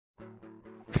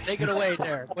Take it away,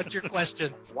 Derek. What's your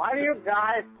question? Why do you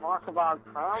guys talk about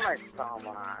comics so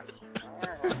much?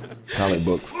 Comic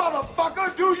books.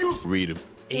 Motherfucker, do you Read them.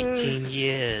 18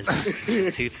 years.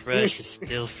 Toothbrush is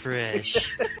still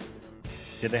fresh.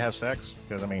 Did they have sex?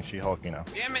 Because, I mean, She-Hulk, you know.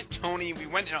 Damn it, Tony. We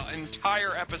went an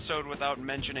entire episode without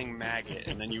mentioning Maggot,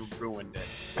 and then you ruined it.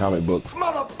 Comic books.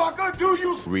 Motherfucker, do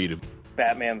you Read them.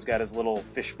 Batman's got his little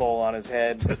fishbowl on his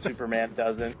head, but Superman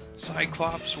doesn't.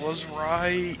 Cyclops was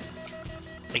right.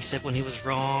 Except when he was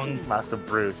wrong. Master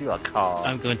Bruce, you are calm.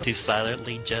 I'm going to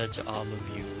silently judge all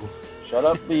of you. Shut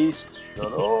up, Beast.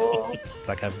 Shut up.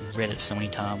 Like I've read it so many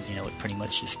times, you know, it pretty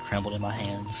much just crumbled in my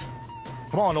hands.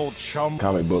 Come on, old chum.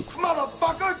 Comic books.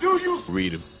 Motherfucker, do you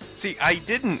Read them. See, I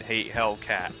didn't hate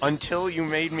Hellcat until you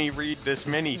made me read this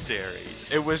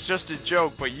miniseries. It was just a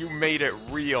joke, but you made it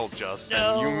real, Justin.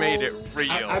 No. You made it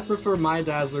real. I prefer my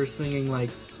Dazzler singing like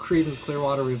Creedence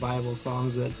Clearwater Revival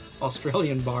songs at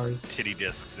Australian bars. Titty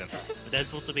discs in it. But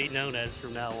that's what to be known as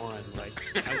from now on. Like,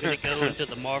 I'm going to go into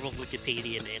the Marvel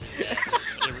Wikipedia and edit that,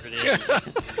 whatever it is.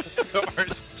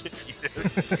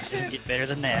 Doesn't get better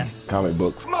than that. Comic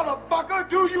books. Motherfucker,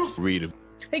 do you Read them.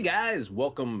 Hey guys,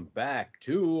 welcome back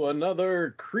to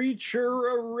another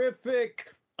creature-orific,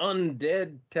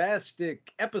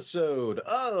 undead-tastic episode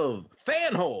of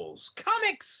Fanholes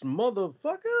Comics,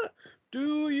 motherfucker.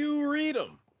 Do you read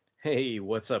them? Hey,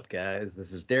 what's up, guys?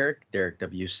 This is Derek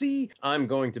WC. I'm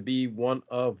going to be one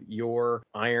of your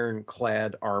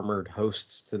ironclad armored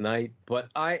hosts tonight, but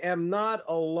I am not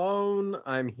alone.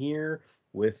 I'm here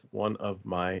with one of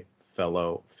my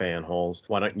fellow fanholes.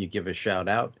 Why don't you give a shout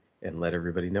out and let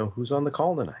everybody know who's on the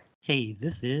call tonight? Hey,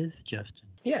 this is Justin.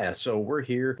 Yeah, so we're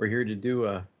here to do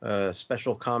a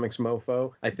special comics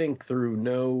mofo. I think through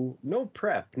no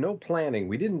prep, no planning.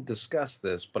 We didn't discuss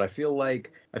this, but I feel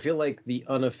like the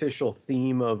unofficial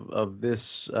theme of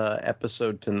this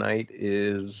episode tonight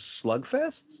is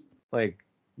Slugfests. Like,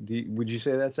 would you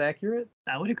say that's accurate?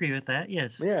 I would agree with that.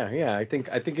 Yes. Yeah. I think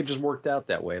it just worked out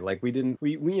that way. Like we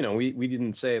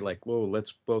didn't say like, whoa,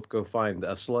 let's both go find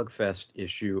a Slugfest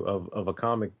issue of a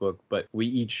comic book, but we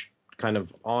each kind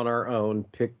of on our own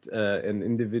picked an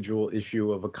individual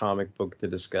issue of a comic book to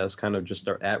discuss, kind of just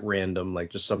at random,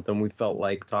 like just something we felt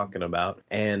like talking about.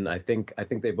 And I think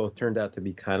they both turned out to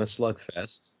be kind of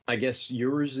Slugfests. I guess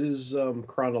yours is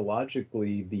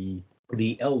chronologically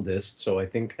the eldest, so I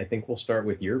think we'll start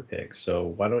with your pick. So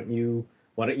why don't you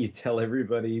tell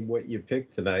everybody what you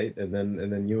picked tonight, and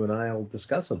then you and I'll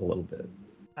discuss it a little bit.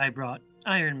 I brought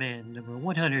Iron Man number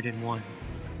 101.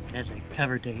 It has a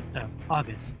cover date of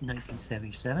August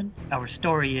 1977. Our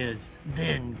story is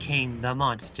Then Came the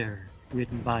Monster,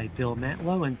 written by Bill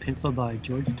Mantlo and penciled by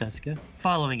George Tuska.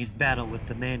 Following his battle with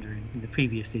the Mandarin in the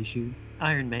previous issue,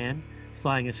 Iron Man,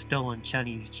 flying a stolen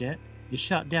Chinese jet, is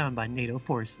shot down by NATO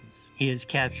forces. He is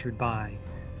captured by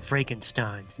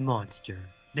Frankenstein's monster.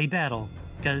 They battle,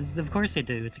 because of course they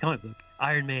do, it's a comic book.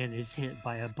 Iron Man is hit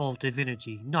by a bolt of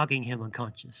energy, knocking him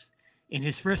unconscious. In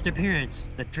his first appearance,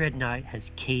 the Dread Knight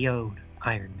has KO'd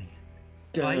Iron Man.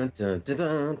 Dun, dun, dun,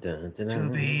 dun, dun, dun, To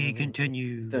be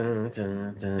continued. dun,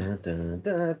 dun, dun, dun,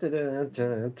 dun, dun,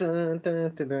 dun,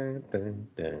 dun, dun,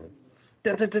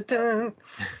 dun, dun, dun.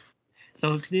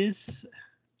 So this,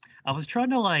 I was trying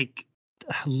to like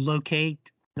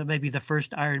locate maybe the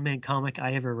first Iron Man comic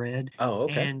I ever read. Oh,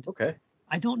 okay. And okay.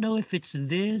 I don't know if it's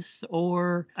this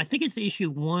or I think it's issue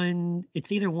 1.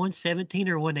 It's either 117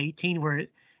 or 118 where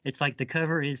it's like the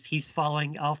cover is he's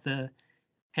falling off the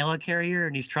helicarrier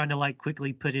and he's trying to like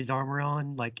quickly put his armor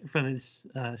on like from his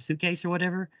suitcase or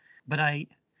whatever. But I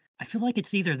feel like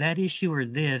it's either that issue or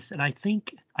this, and I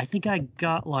think I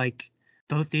got like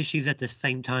both issues at the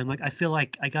same time. Like I feel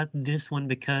like I got this one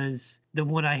because the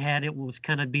one I had, it was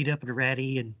kind of beat up and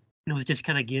ratty, and it was just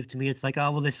kind of give to me. It's like, oh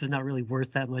well, this is not really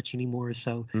worth that much anymore.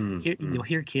 So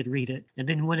here, kid, read it. And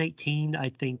then 118, I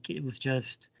think it was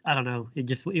just, I don't know,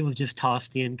 it was just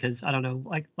tossed in because I don't know.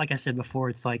 Like I said before,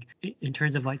 it's like in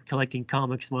terms of like collecting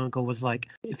comics, my uncle was like,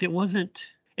 if it wasn't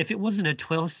a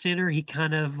 12 center, he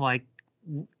kind of like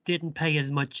didn't pay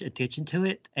as much attention to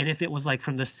it. And if it was like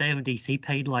from the 70s, he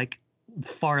paid like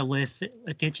far less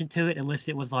attention to it unless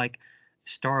it was like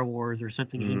Star Wars or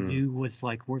something he knew was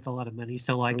like worth a lot of money.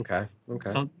 So like Okay.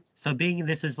 so being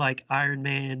this is like Iron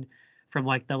Man from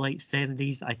like the late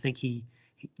 70s, I think he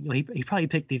probably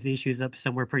picked these issues up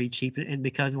somewhere pretty cheap, and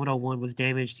because 101 was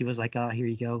damaged, he was like, here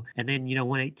you go. And then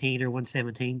 118 or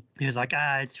 117, he was like,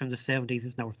 it's from the 70s,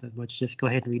 it's not worth that much, just go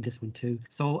ahead and read this one too.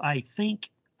 So I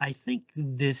think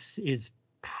this is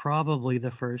probably the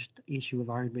first issue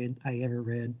of Iron Man I ever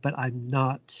read, but I'm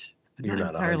not You're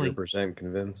not entirely 100%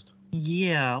 convinced?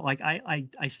 Yeah, like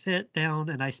I sat down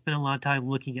and I spent a lot of time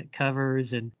looking at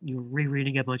covers and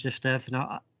rereading a bunch of stuff, and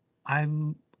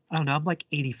I'm I don't know, I'm like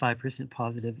 85%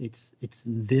 positive it's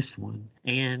this one.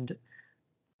 And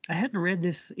I hadn't read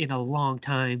this in a long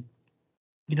time.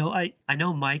 I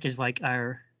know Mike is like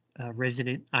our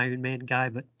resident Iron Man guy,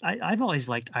 but I've always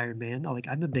liked Iron Man.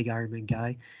 I'm a big Iron Man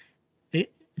guy.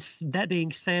 That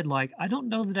being said, like I don't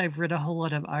know that I've read a whole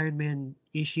lot of Iron Man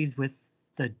issues with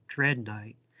the Dread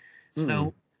Knight.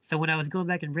 So when I was going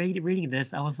back and reading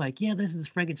this, I was like, yeah, this is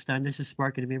Frankenstein. This is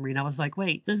sparking a memory, and I was like,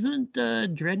 wait, doesn't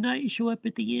Dread Knight show up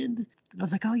at the end? And I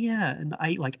was like, oh yeah. And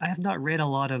I have not read a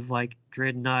lot of like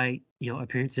Dread Knight,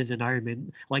 appearances in Iron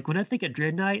Man. Like when I think of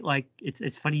Dread Knight, like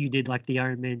it's funny you did like the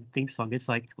Iron Man theme song. It's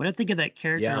like when I think of that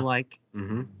character, like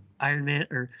Iron Man,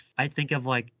 or I think of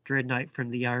like Dread Knight from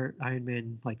the Iron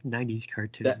Man like '90s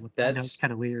cartoon. I know it's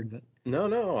kind of weird, but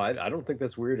No, I don't think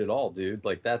that's weird at all, dude.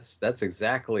 Like that's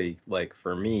exactly like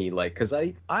for me, like because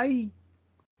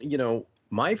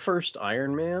my first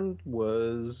Iron Man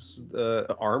was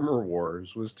Armor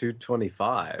Wars was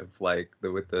 225, like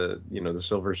with the the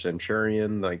Silver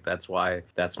Centurion. Like that's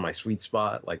my sweet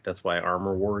spot. Like that's why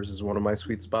Armor Wars is one of my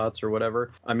sweet spots or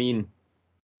whatever. I mean,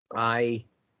 I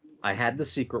had the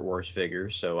Secret Wars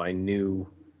figure, so I knew,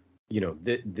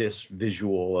 this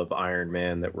visual of Iron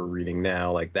Man that we're reading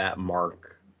now, like that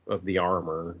mark of the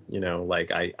armor,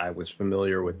 like I was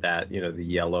familiar with that, the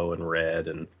yellow and red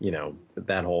and,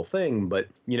 that whole thing. But,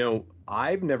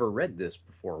 I've never read this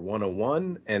before,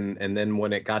 101. And then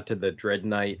when it got to the Dread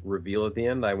Knight reveal at the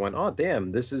end, I went, oh,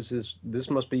 damn, this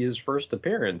must be his first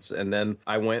appearance. And then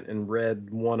I went and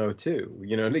read 102,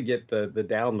 to get the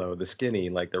down low, the skinny,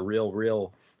 like the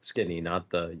real skinny, not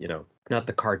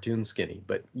the cartoon skinny.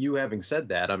 But you having said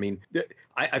that, I mean,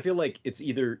 I feel like it's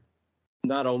either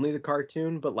not only the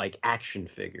cartoon but like action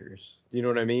figures. Do you know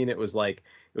what I mean? It was like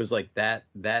that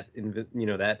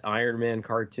that Iron Man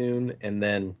cartoon, and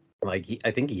then like I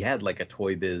think he had like a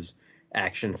Toy Biz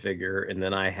action figure, and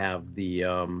then I have the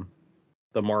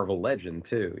Marvel Legend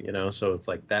too, so it's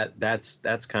like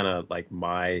that's kind of like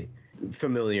my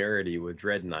familiarity with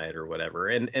Dread Knight or whatever.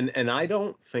 And I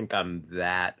don't think I'm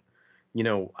that,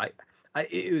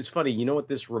 it was funny, what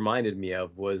this reminded me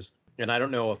of was, and I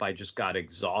don't know if I just got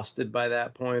exhausted by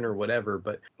that point or whatever,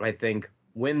 but I think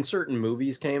when certain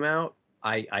movies came out,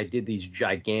 I did these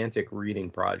gigantic reading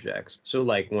projects. So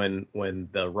like when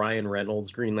the Ryan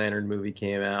Reynolds Green Lantern movie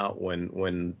came out, when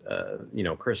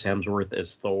Chris Hemsworth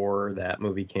as Thor, that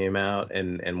movie came out,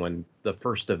 and when the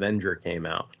first Avenger came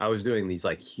out, I was doing these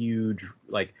like huge,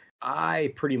 like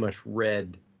I pretty much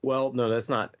read. Well, no, that's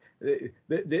not.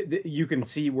 You can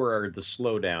see where the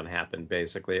slowdown happened.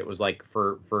 Basically, it was like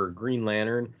for Green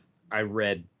Lantern, I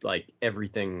read like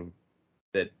everything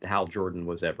that Hal Jordan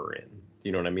was ever in. Do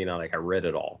you know what I mean? I read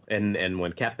it all. And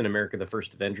when Captain America: The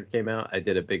First Avenger came out, I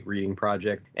did a big reading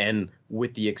project. And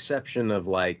with the exception of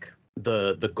like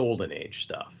the Golden Age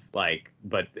stuff, like,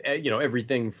 but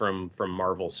everything from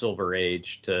Marvel Silver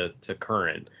Age to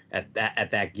current at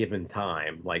that given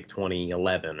time, like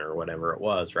 2011 or whatever it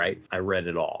was, right? I read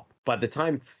it all. By the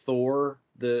time Thor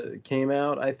came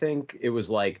out, I think it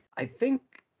was like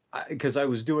because I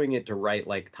was doing it to write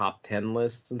like top 10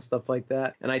 lists and stuff like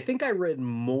that. And I think I read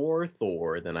more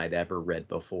Thor than I'd ever read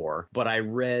before. But I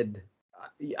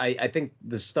think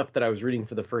the stuff that I was reading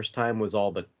for the first time was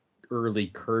all the early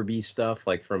Kirby stuff,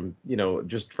 like from,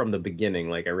 just from the beginning.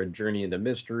 Like I read Journey into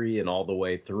Mystery and all the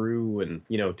way through, and,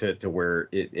 to where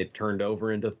it turned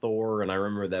over into Thor. And I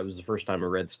remember that was the first time I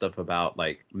read stuff about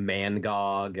like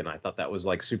Mangog, and I thought that was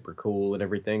like super cool and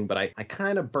everything. But I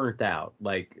kind of burnt out.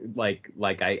 I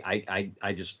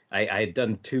had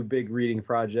done 2 big reading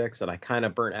projects, and I kind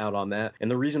of burnt out on that.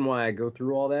 And the reason why I go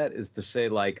through all that is to say,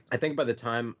 like, I think by the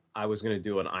time I was going to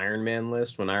do an Iron Man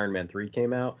list when Iron Man 3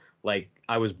 came out, like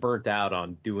I was burnt out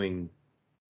on doing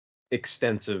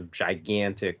extensive,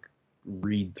 gigantic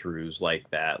read-throughs like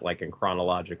that, like in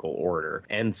chronological order.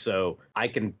 And so I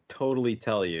can totally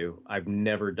tell you I've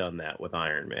never done that with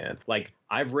Iron Man. Like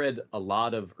I've read a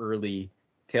lot of early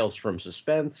Tales from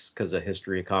Suspense because of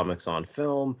History of Comics on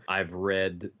Film. I've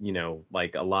read,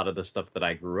 like a lot of the stuff that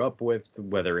I grew up with,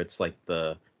 whether it's like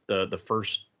the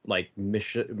first like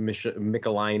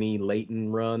Michelini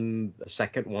Leighton run, the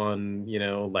second one,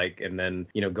 like, and then,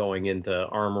 going into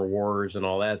Armor Wars and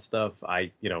all that stuff.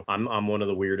 I'm one of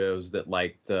the weirdos that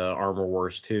liked Armor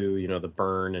Wars 2, the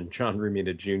Byrne and John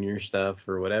Romita Jr. stuff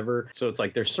or whatever. So it's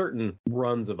like there's certain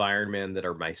runs of Iron Man that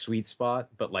are my sweet spot,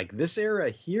 but like this era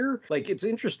here, like it's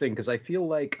interesting because I feel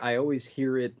like I always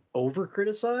hear it over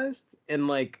criticized, and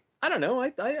like I don't know. I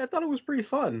thought it was pretty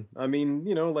fun. I mean,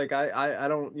 like I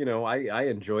don't, I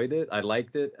enjoyed it. I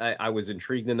liked it. I was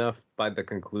intrigued enough by the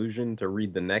conclusion to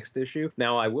read the next issue.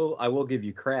 Now I will give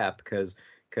you crap because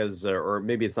or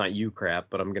maybe it's not you crap,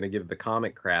 but I'm gonna give the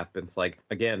comic crap. It's like,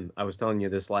 again, I was telling you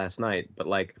this last night, but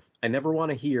like I never want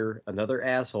to hear another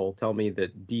asshole tell me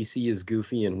that DC is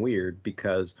goofy and weird,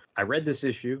 because I read this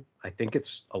issue. I think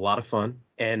it's a lot of fun,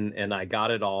 and I got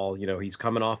it all. He's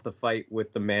coming off the fight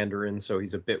with the Mandarin, so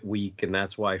he's a bit weak, and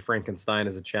that's why Frankenstein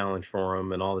is a challenge for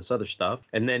him and all this other stuff.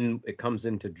 And then it comes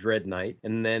into Dread Knight,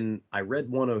 and then I read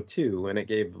 102, and it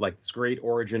gave like this great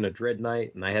origin of Dread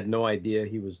Knight, and I had no idea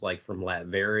he was like from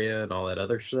Latveria and all that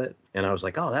other shit. And I was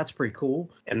like, oh, that's pretty cool.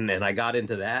 And then I got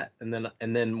into that, and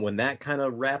then when that kind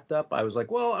of wrapped up, I was like,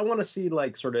 well, I want to see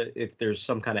like sort of if there's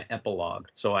some kind of epilogue.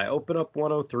 So I open up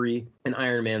 103, and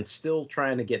Iron Man's still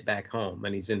trying to get back home,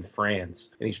 and he's in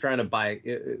France, and he's trying to buy.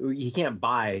 He can't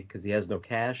buy because he has no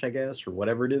cash, I guess, or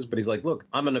whatever it is. But he's like, look,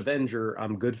 I'm an Avenger.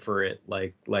 I'm good for it.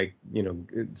 Like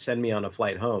send me on a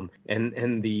flight home.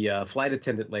 And the flight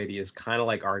attendant lady is kind of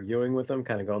like arguing with him,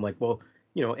 kind of going like, well,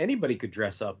 anybody could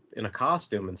dress up in a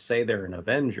costume and say they're an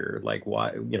Avenger. Like,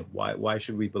 why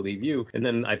should we believe you? And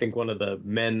then I think one of the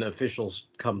men officials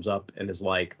comes up and is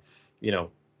like,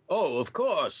 oh, of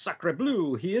course, sacre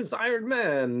bleu, he is Iron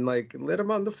Man. Like, let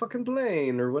him on the fucking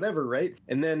plane or whatever, right?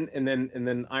 And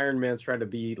then Iron Man's trying to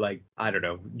be like, I don't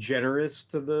know, generous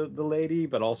to the lady,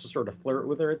 but also sort of flirt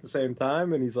with her at the same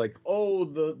time. And he's like, oh,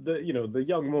 the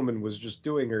young woman was just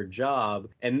doing her job.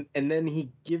 And then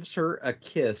he gives her a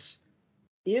kiss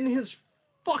in his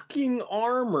fucking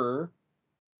armor,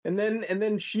 and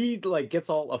then she like gets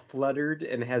all fluttered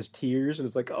and has tears and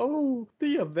is like, oh,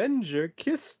 the Avenger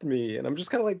kissed me. And I'm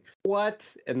just kind of like,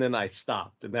 what? And then I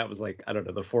stopped, and that was like, I don't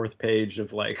know, the fourth page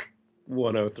of like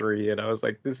 103, and I was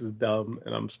like, this is dumb,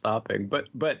 and I'm stopping.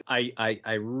 But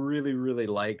I really, really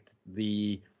liked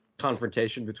the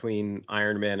confrontation between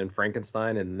Iron Man and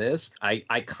Frankenstein in this. I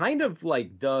kind of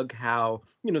like dug how,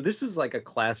 this is like a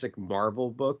classic Marvel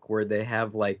book where they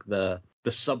have like the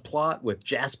subplot with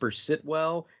Jasper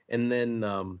Sitwell, and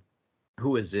then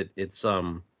who is it? It's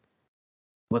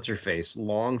what's her face?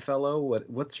 Longfellow.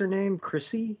 What's her name?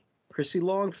 Chrissy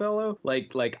Longfellow?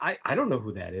 Like I don't know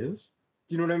who that is.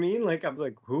 Do you know what I mean? Like I was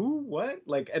like, who? What?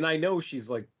 Like, and I know she's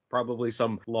like probably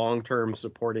some long-term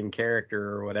supporting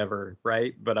character or whatever,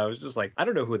 right? But I was just like, I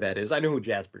don't know who that is. I know who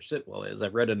Jasper Sitwell is.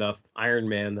 I've read enough Iron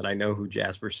Man that I know who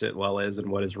Jasper Sitwell is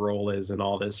and what his role is and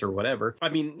all this or whatever. I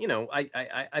mean,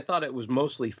 I thought it was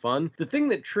mostly fun. The thing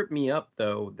that tripped me up,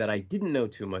 though, that I didn't know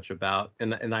too much about,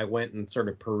 and I went and sort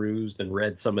of perused and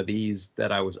read some of these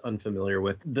that I was unfamiliar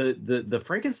with. The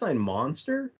Frankenstein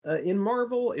monster in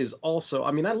Marvel is also,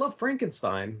 I mean, I love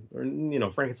Frankenstein,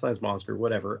 or Frankenstein's monster,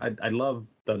 whatever. I love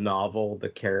the novel, the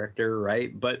character,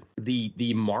 right? But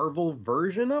the Marvel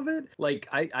version of it, like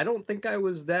I don't think I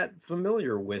was that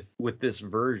familiar with this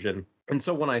version. And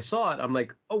so when I saw it, I'm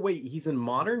like, oh wait, he's in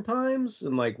modern times,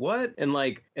 and like what? And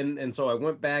like and so I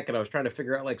went back and I was trying to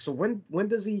figure out like, so when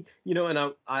does he,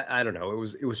 and I don't know,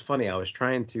 it was funny. I was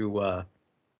trying to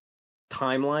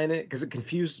timeline it because it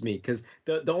confused me, because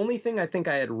the only thing I think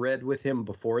I had read with him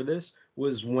before this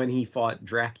was when he fought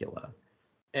Dracula.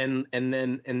 And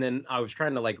then I was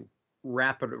trying to like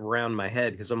wrap it around my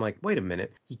head, because I'm like, wait a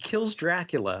minute, he kills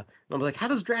Dracula, and I'm like, how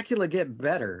does Dracula get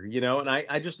better? And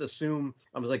I just assume,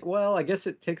 I was like, well, I guess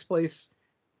it takes place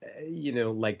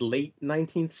like late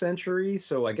 19th century,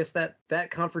 so I guess that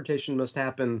confrontation must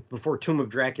happen before Tomb of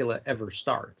Dracula ever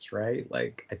starts, right?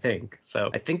 Like, I think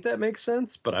that makes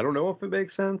sense, but I don't know if it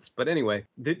makes sense. But anyway,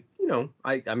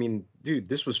 I mean, dude,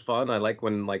 this was fun. I like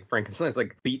when like Frankenstein's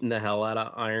like beating the hell out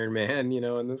of Iron Man,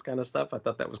 and this kind of stuff. I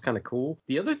thought that was kind of cool.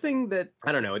 The other thing that,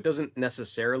 I don't know, it doesn't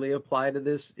necessarily apply to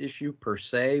this issue per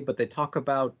se, but they talk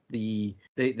about they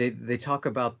talk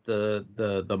about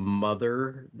the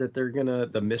mother that they're gonna,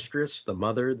 the mistress, the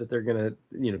mother that they're gonna,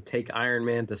 take Iron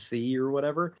Man to see or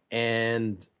whatever.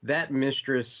 And that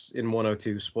mistress in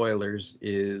 102, spoilers,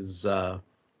 is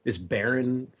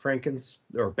Baron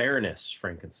Frankenstein, or Baroness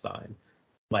Frankenstein.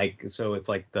 Like, so it's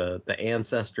like the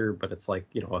ancestor, but it's like,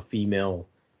 a female,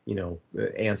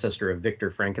 ancestor of Victor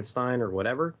Frankenstein or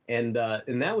whatever. And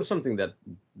that was something that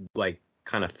like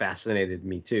kind of fascinated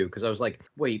me too, because I was like,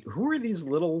 wait, who are these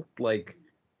little like,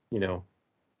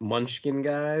 munchkin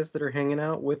guys that are hanging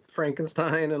out with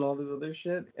Frankenstein and all this other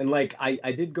shit? And like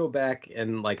I did go back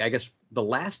and like, I guess the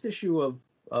last issue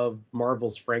of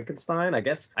Marvel's Frankenstein, I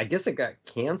guess it got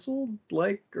canceled,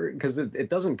 like, because it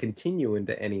doesn't continue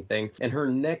into anything. And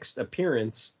her next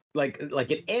appearance, like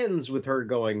it ends with her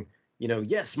going,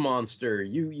 yes, monster,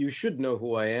 you should know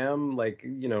who I am. Like,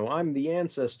 I'm the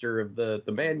ancestor of the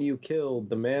man you killed,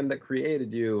 the man that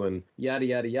created you, and yada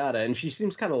yada yada. And she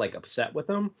seems kind of like upset with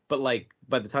him, but like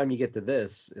by the time you get to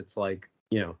this, it's like,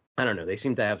 I don't know. They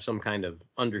seem to have some kind of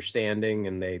understanding,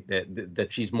 and that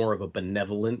she's more of a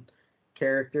benevolent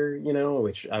character,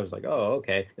 which I was like, oh,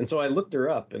 okay. And so I looked her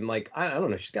up, and like, I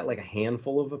don't know, she's got like a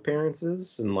handful of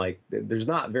appearances, and like, there's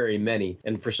not very many.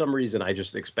 And for some reason, I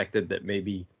just expected that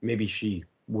maybe she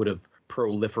would have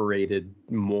proliferated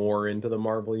more into the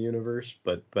Marvel universe,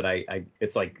 but I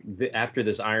it's like after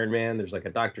this Iron Man, there's like a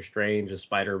Doctor Strange, a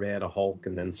Spider-Man, a Hulk,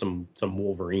 and then some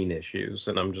Wolverine issues,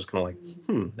 and I'm just kind of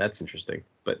like, that's interesting.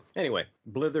 But anyway,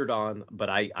 blithered on. But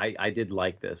I did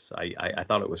like this. I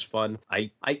thought it was fun. I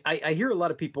hear a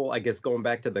lot of people, I guess, going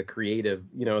back to the creative.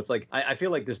 It's like I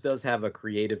feel like this does have a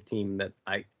creative team that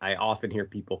I often hear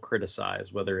people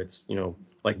criticize, whether it's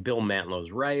like Bill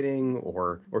Mantlow's writing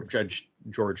or Judge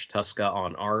George Tuska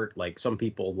on art. Like some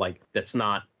people like that's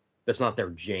not their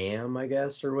jam, I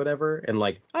guess, or whatever. And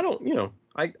like I don't,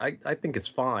 I think it's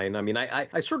fine. I mean,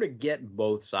 I sort of get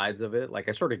both sides of it. Like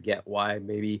I sort of get why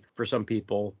maybe for some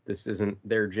people this isn't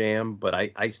their jam, but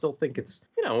I still think it's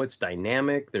it's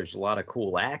dynamic. There's a lot of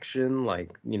cool action,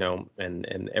 like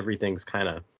and everything's kind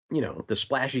of the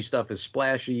splashy stuff is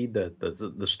splashy.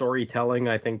 The storytelling,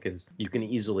 I think, is you can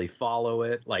easily follow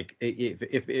it. Like if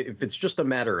it's just a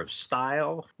matter of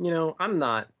style, I'm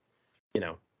not,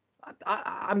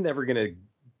 I'm never gonna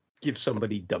give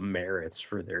somebody demerits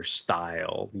for their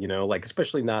style, like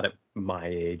especially not at my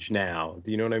age now.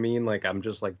 Do you know what I mean? Like I'm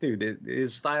just like, dude,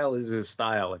 his style is his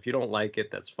style. If you don't like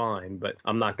it, that's fine. But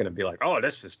I'm not going to be like, oh,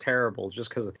 this is terrible just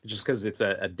because it's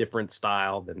a different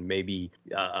style than maybe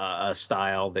a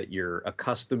style that you're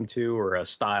accustomed to, or a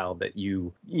style that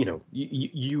you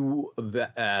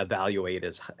evaluate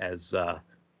as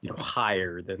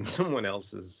higher than someone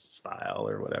else's style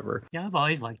or whatever. Yeah, I've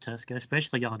always liked Tuska,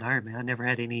 especially on Iron Man. I never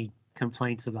had any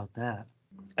complaints about that.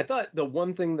 I thought the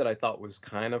one thing that I thought was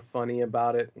kind of funny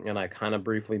about it, and I kind of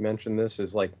briefly mentioned this,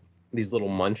 is like these little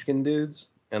munchkin dudes.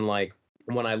 And like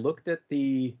when I looked at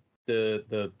the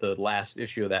last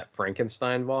issue of that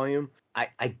Frankenstein volume,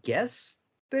 I guess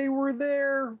they were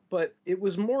there, but it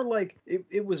was more like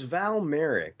it was Val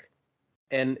Merrick.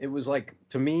 And it was like,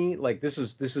 to me, like this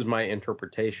is my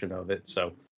interpretation of it.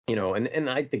 So, and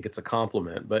I think it's a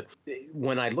compliment. But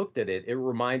when I looked at it, it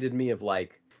reminded me of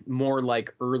like more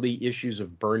like early issues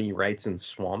of Bernie Wrightson's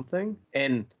Swamp Thing.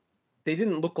 And they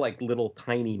didn't look like little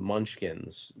tiny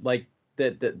munchkins. Like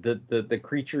the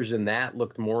creatures in that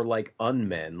looked more like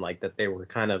unmen, like that they were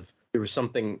there was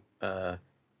something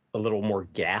a little more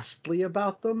ghastly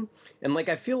about them. And like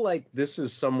I feel like this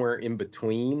is somewhere in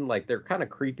between. Like they're kind of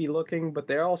creepy looking, but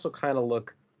they also kind of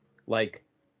look like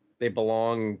they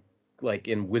belong like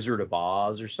in Wizard of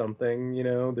Oz or something.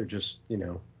 They're just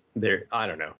I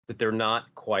don't know, that they're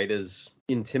not quite as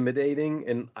intimidating.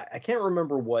 And I can't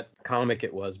remember what comic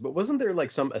it was, but wasn't there like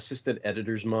some assistant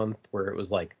editors month where it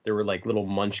was like there were like little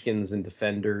munchkins and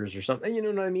defenders or something? You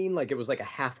know what I mean? Like it was like a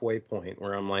halfway point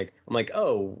where I'm like,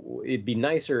 oh, it'd be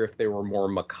nicer if they were more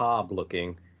macabre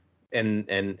looking, and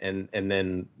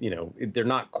then they're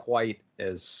not quite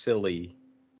as silly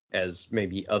as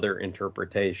maybe other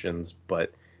interpretations,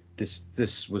 but this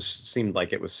seemed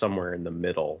like it was somewhere in the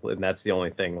middle, and that's the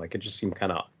only thing. Like it just seemed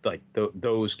kind of like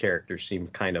those characters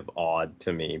seemed kind of odd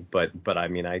to me. But I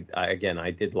mean, I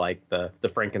did like the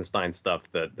Frankenstein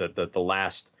stuff, the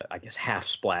last, I guess, half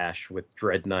splash with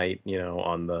Dread Knight,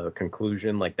 on the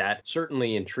conclusion. Like that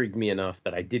certainly intrigued me enough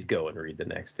that I did go and read the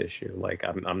next issue. Like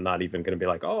I'm not even going to be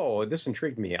like, oh, this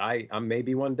intrigued me, I'm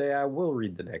maybe one day I will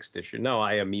read the next issue. No,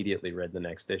 I immediately read the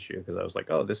next issue because I was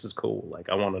like, oh, this is cool. Like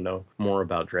I want to know more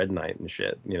about Dread Knight and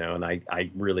shit, and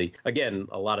I really, again,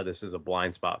 a lot of this is a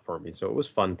blind spot for me, so it was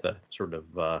fun to sort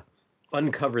of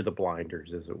uncover the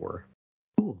blinders, as it were.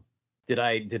 Cool. Did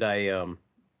I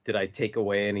take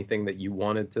away anything that you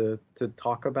wanted to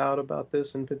talk about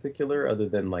this in particular, other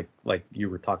than like you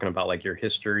were talking about like your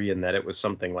history, and that it was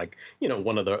something like,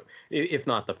 one of the, if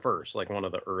not the first, like one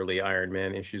of the early Iron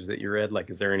Man issues that you read? Like,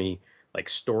 is there any like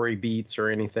story beats or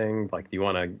anything? Like, do you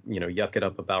want to yuck it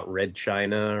up about Red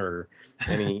China or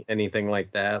anything like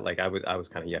that? Like I was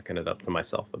kind of yucking it up to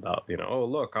myself about, oh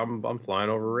look, I'm flying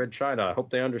over Red China, I hope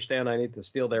they understand I need to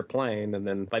steal their plane. And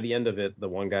then by the end of it, the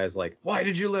one guy's like, why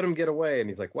did you let him get away? And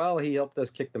he's like, well, he helped us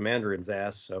kick the Mandarin's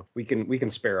ass, so we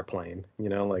can spare a plane,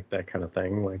 like that kind of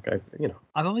thing. Like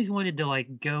I've always wanted to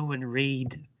like go and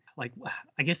read, like,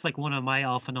 I guess like one of my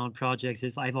off and on projects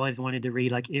is I've always wanted to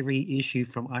read like every issue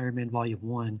from Iron Man Volume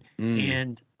 1,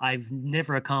 and I've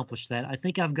never accomplished that. I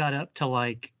think I've got up to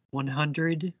like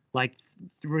 100, like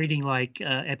reading like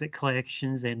Epic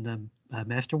Collections and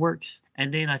Masterworks,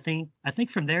 and then I think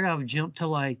from there I've jumped to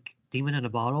like Demon in a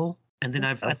Bottle, and then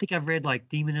I think I've read like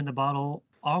Demon in a Bottle,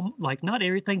 like not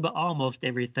everything, but almost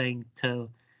everything to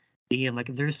the end.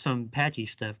 Like there's some patchy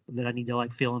stuff that I need to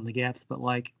like fill in the gaps, but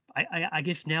like I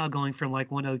guess now going from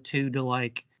like 102 to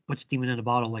like what's Demon in a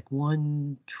Bottle, like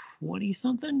 120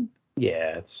 something.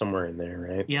 Yeah, it's somewhere in there,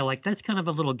 right? Yeah, like that's kind of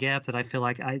a little gap that I feel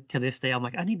like to this day I'm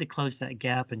like I need to close that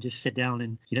gap and just sit down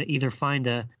and either find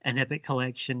an Epic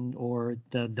Collection or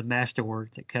the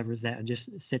masterwork that covers that and just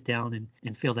sit down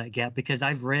and fill that gap, because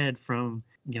I've read from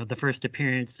the first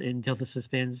appearance in Till the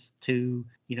Suspense to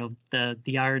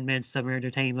the Iron Man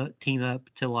Submariner team up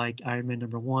to like Iron Man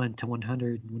 #1 to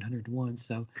 100 and 101.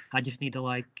 So I just need to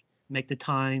like make the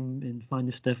time and find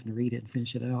the stuff and read it and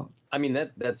finish it out. I mean,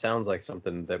 that sounds like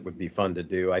something that would be fun to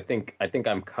do. I think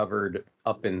I'm covered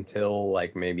up until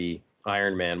like maybe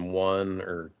Iron Man 1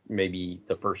 or maybe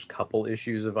the first couple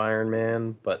issues of Iron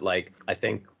Man, but like I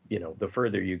think the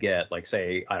further you get, like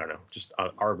say, I don't know, just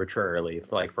arbitrarily,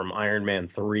 if like from Iron Man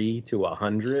 3 to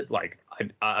 100, like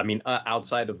I mean,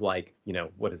 outside of like,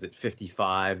 what is it,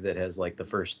 55 that has like the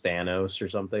first Thanos or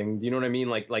something, you know what I mean?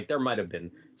 Like there might have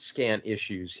been scant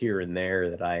issues here and there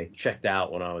that I checked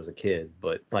out when I was a kid,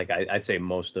 but like I'd say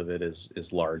most of it is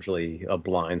largely a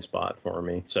blind spot for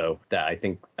me. So that I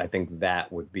think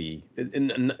that would be,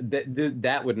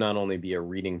 that would not only be a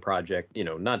reading project,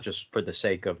 not just for the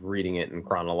sake of reading it in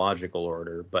chronological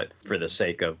order, but for the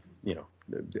sake of,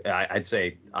 I'd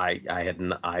say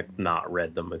I've not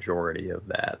read the majority of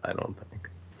that, I don't think.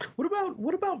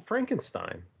 What about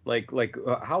Frankenstein? Like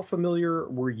how familiar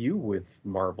were you with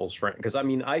Marvel's Because I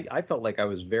mean, I felt like I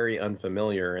was very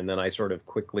unfamiliar, and then I sort of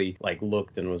quickly like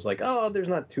looked and was like, oh, there's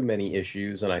not too many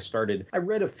issues, and I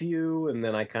read a few, and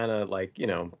then I kind of like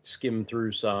skimmed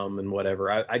through some and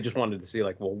whatever. I just wanted to see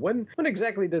like, well, when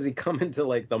exactly does he come into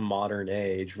like the modern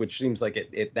age, which seems like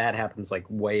it that happens like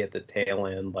way at the tail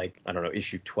end, like I don't know,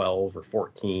 issue 12 or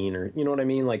 14, or you know what I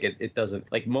mean? Like it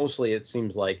doesn't, like mostly it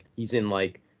seems like he's in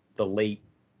like the late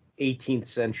 18th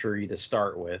century to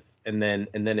start with, and then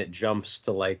it jumps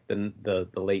to like the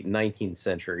late 19th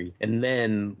century, and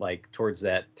then like towards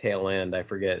that tail end, I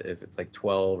forget if it's like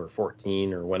 12 or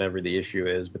 14 or whenever the issue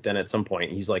is, but then at some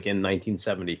point he's like in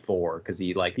 1974, because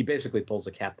he basically pulls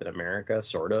a Captain America,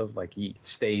 sort of like he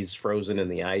stays frozen in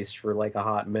the ice for like a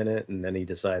hot minute, and then he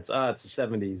decides, it's the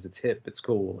 70s, it's hip, it's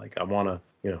cool, like I want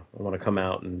to come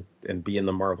out and be in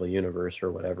the Marvel universe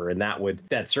or whatever. And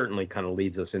that certainly kind of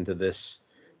leads us into this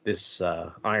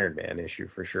Iron Man issue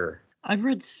for sure. I've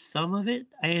read some of it,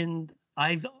 and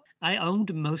I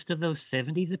owned most of those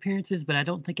 70s appearances, but I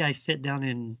don't think I sit down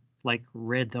and like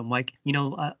read them. Like,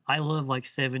 I love like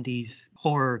 70s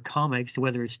horror comics,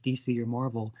 whether it's DC or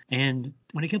Marvel. And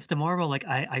when it comes to Marvel, like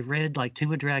I read like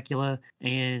Tomb of Dracula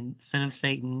and Son of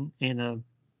Satan and a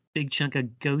big chunk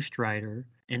of Ghost Rider.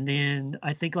 And then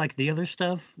I think like the other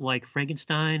stuff, like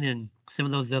Frankenstein and some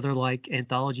of those other like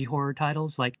anthology horror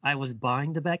titles, like I was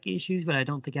buying the back issues, but I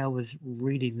don't think I was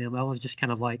reading them. I was just kind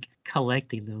of like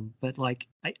collecting them. But like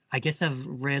I guess I've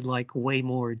read like way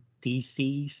more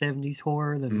DC 70s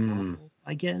horror than Marvel,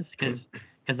 I guess, because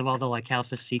of all the like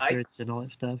House of Secrets and all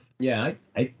that stuff. Yeah,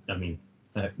 I mean,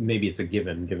 maybe it's a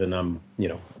given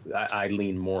I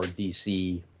lean more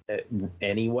DC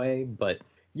anyway, but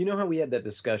you know how we had that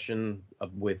discussion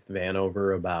with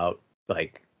Vanover about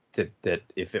like that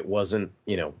if it wasn't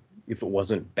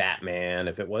Batman,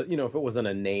 if it wasn't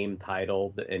a name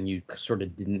title and you sort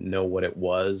of didn't know what it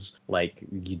was, like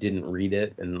you didn't read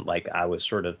it, and like I was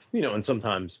sort of and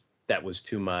sometimes that was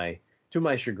to my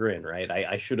chagrin, right?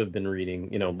 I should have been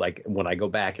reading, like when I go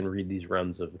back and read these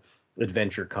runs of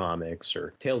adventure comics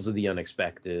or Tales of the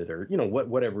Unexpected or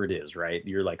whatever it is, right?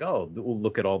 You're like, oh,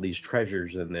 look at all these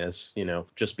treasures in this,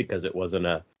 just because it wasn't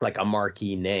a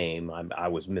marquee name, I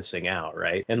was missing out,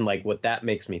 right? And like what that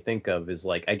makes me think of is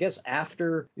like, I guess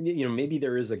after maybe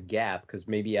there is a gap, because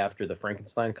maybe after the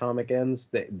Frankenstein comic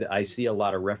ends, I see a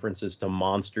lot of references to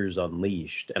Monsters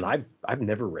Unleashed, and I've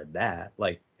never read that.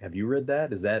 Like, have you read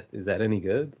that? Is that any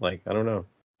good? Like, I don't know.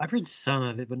 I've read some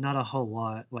of it, but not a whole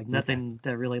lot. Like nothing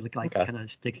that really kind of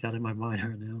sticks out in my mind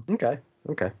right now.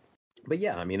 Okay. But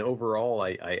yeah, I mean, overall,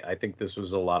 I think this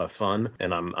was a lot of fun,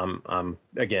 and I'm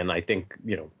again, I think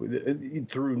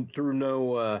through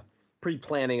no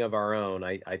pre-planning of our own,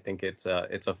 I think it's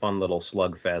a fun little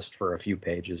slugfest for a few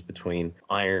pages between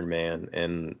Iron Man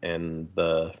and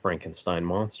the Frankenstein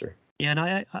monster. Yeah, and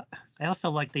I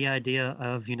also like the idea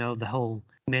of the whole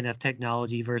man of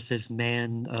technology versus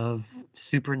man of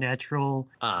supernatural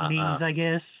means, I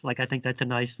guess. Like I think that's a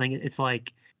nice thing. It's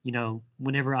like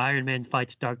whenever Iron Man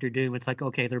fights Doctor Doom, it's like,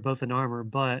 okay, they're both in armor,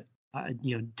 but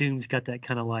Doom's got that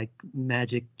kind of like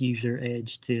magic user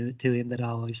edge to him that I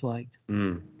always liked.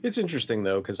 It's interesting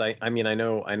though, because I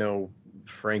know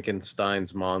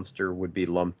Frankenstein's monster would be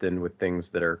lumped in with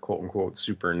things that are quote unquote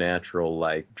supernatural,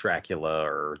 like Dracula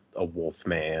or a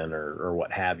Wolfman or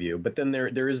what have you. But then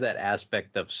there is that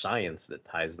aspect of science that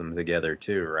ties them together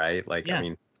too, right? Like, Yeah. I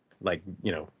mean, like,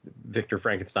 Victor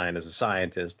Frankenstein as a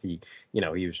scientist, he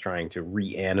was trying to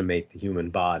reanimate the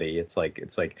human body. It's like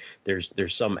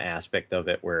there's some aspect of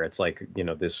it where it's like,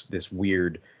 this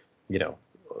weird,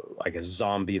 like a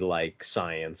zombie-like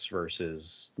science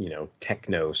versus,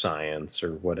 techno science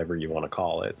or whatever you want to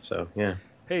call it. So, yeah.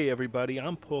 Hey, everybody,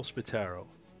 I'm Paul Spataro.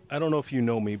 I don't know if you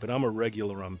know me, but I'm a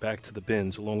regular on Back to the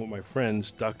Bins along with my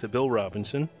friends Dr. Bill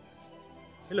Robinson.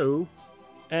 Hello.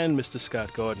 And Mr.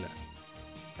 Scott Gardner.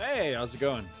 Hey, how's it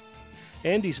going?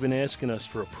 Andy's been asking us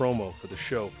for a promo for the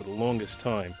show for the longest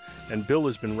time, and Bill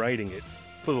has been writing it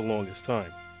for the longest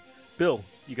time. Bill,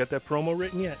 you got that promo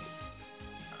written yet?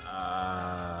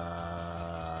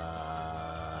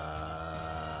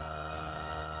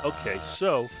 Okay,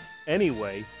 so,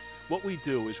 anyway, what we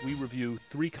do is we review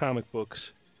 3 comic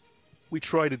books. We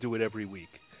try to do it every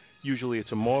week. Usually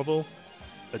it's a Marvel,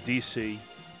 a DC,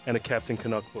 and a Captain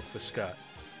Canuck book for Scott.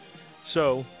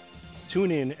 So, tune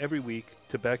in every week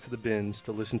to Back to the Bins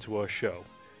to listen to our show.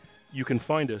 You can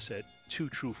find us at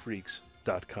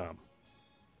twotruefreaks.com.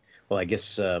 Well, I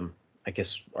guess, are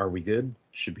we good?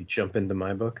 Should we jump into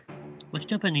my book? Let's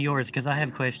jump into yours because I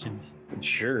have questions.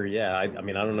 Sure, yeah. I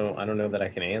mean, I don't know that I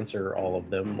can answer all of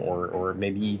them or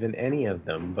maybe even any of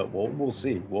them, but we'll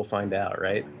see. We'll find out,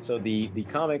 right? So the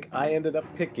comic I ended up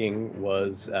picking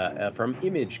was from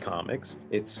Image Comics.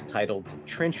 It's titled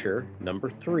Trencher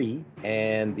 #3,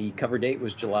 and the cover date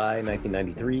was July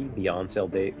 1993. The on-sale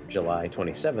date, July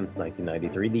 27th,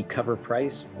 1993. The cover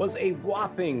price was a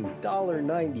whopping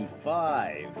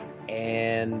 $1.95.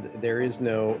 And there is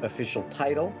no official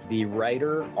title. The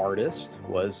writer-artist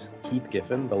was Keith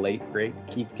Giffen, the late, great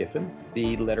Keith Giffen.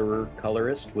 The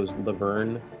letterer-colorist was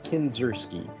Laverne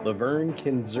Kindzierski.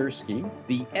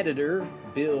 The editor,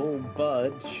 Bill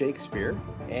Bud Shakespeare.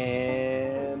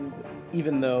 And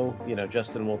even though,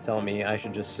 Justin will tell me I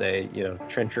should just say,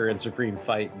 Trencher and Supreme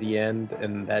fight, the end,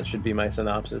 and that should be my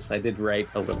synopsis. I did write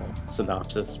a little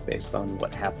synopsis based on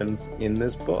what happens in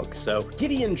this book. So,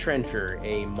 Gideon Trencher,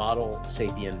 a model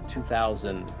Sapien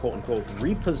 2000 quote-unquote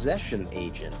repossession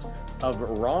agent of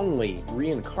wrongly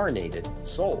reincarnated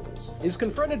souls, is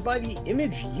confronted by the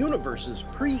Image Universe's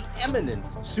preeminent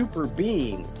super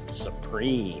being,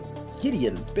 Supreme.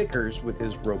 Gideon bickers with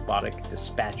his robotic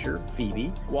dispatcher, Phoebe,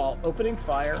 while opening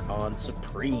fire on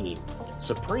Supreme.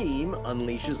 Supreme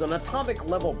unleashes an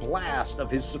atomic-level blast of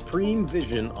his supreme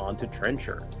vision onto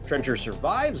Trencher. Trencher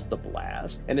survives the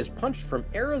blast and is punched from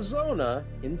Arizona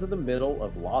into the middle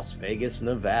of Las Vegas,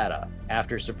 Nevada.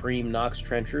 After Supreme knocks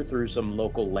Trencher through some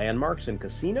local landmarks and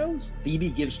casinos,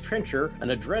 Phoebe gives Trencher an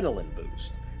adrenaline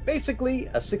boost. Basically,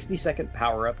 a 60-second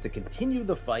power-up to continue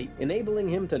the fight, enabling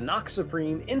him to knock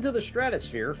Supreme into the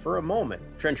stratosphere for a moment.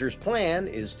 Trencher's plan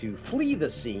is to flee the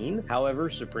scene. However,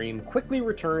 Supreme quickly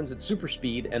returns at super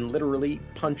speed and literally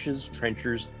punches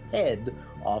Trencher's head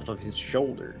off of his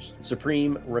shoulders.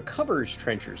 Supreme recovers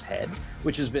Trencher's head,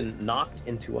 which has been knocked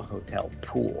into a hotel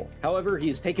pool. However, he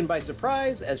is taken by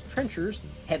surprise as Trencher's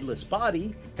headless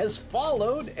body has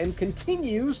followed and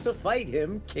continues to fight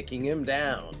him, kicking him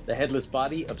down. The headless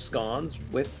body absconds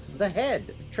with the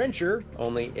head. Trencher,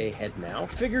 only a head now,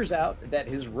 figures out that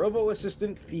his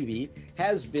robo-assistant Phoebe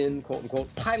has been,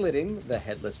 quote-unquote, piloting the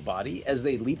headless body as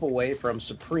they leap away from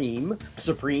Supreme.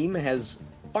 Supreme has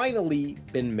finally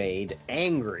been made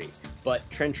angry, but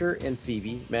Trencher and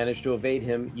Phoebe manage to evade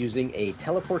him using a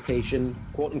teleportation,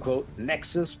 quote-unquote,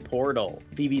 Nexus portal.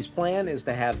 Phoebe's plan is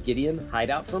to have Gideon hide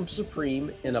out from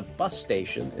Supreme in a bus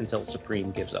station until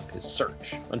Supreme gives up his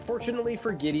search. Unfortunately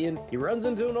for Gideon, he runs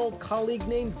into an old colleague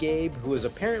named Gabe, who is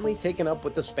apparently taken up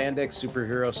with the spandex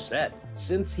superhero set.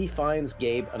 Since he finds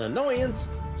Gabe an annoyance,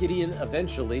 Gideon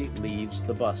eventually leaves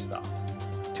the bus stop.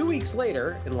 2 weeks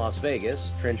later, in Las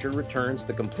Vegas, Trencher returns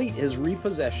to complete his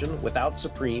repossession without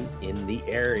Supreme in the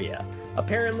area.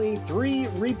 Apparently, 3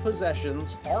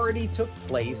 repossessions already took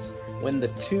place when the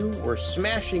two were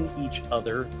smashing each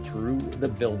other through the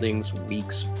buildings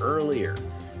weeks earlier.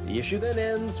 The issue then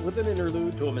ends with an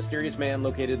interlude to a mysterious man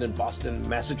located in Boston,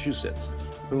 Massachusetts,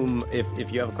 whom,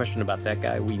 if you have a question about that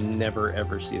guy, we never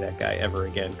ever see that guy ever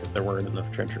again because there weren't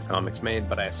enough Trencher comics made,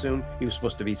 but I assume he was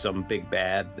supposed to be some big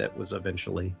bad that was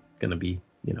eventually going to be,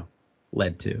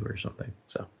 led to or something.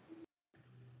 So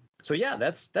yeah,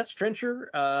 that's Trencher.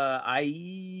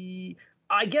 I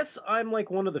I guess I'm like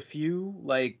one of the few,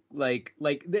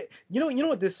 you know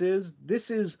what this is? This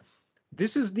is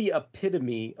the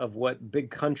epitome of what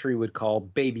Big Country would call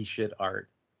baby shit art.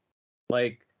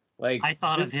 Like I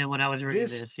thought this, of him when I was reading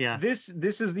this. Yeah. This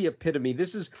is the epitome.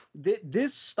 This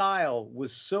style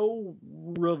was so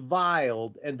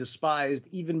reviled and despised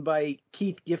even by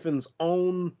Keith Giffen's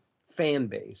own fan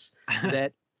base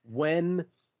that when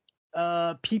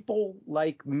people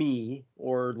like me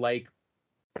or like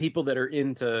people that are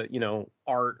into,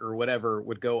 art or whatever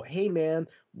would go, hey man,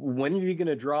 when are you going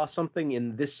to draw something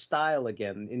in this style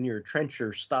again, in your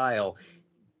Trencher style?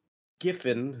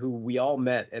 Giffen, who we all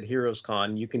met at Heroes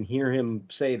Con, you can hear him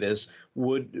say this,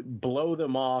 would blow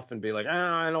them off and be like,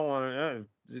 I don't want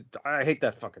to, I hate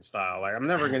that fucking style. Like, I'm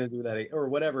never going to do that or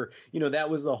whatever. That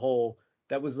was the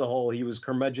whole, he was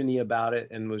curmudgeon-y about it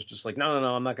and was just like, no,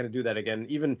 I'm not going to do that again.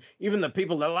 Even the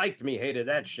people that liked me hated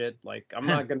that shit. Like, I'm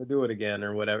not going to do it again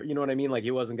or whatever. You know what I mean? Like,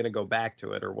 he wasn't going to go back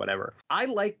to it or whatever. I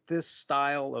like this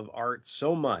style of art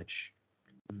so much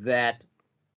that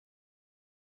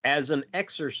as an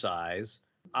exercise,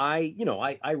 I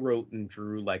wrote and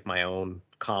drew like my own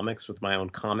comics with my own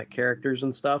comic characters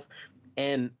and stuff.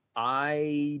 And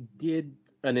I did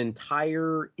an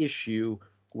entire issue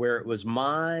where it was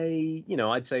my,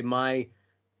 I'd say my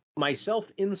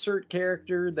self-insert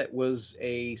character that was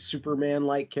a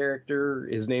Superman-like character.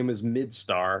 His name was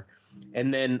Midstar.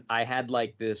 And then I had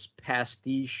like this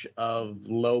pastiche of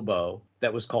Lobo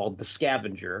that was called the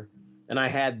Scavenger. And I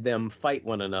had them fight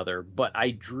one another, but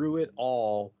I drew it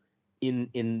all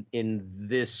in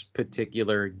this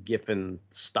particular Giffen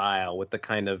style with the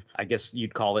kind of, I guess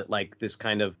you'd call it like this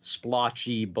kind of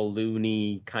splotchy,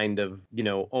 balloony kind of,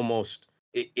 almost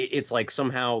it's like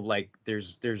somehow like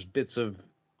there's bits of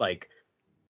like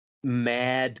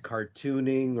mad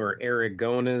cartooning or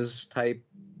Aragona's type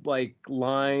like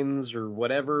lines or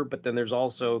whatever, but then there's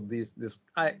also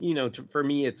for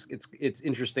me it's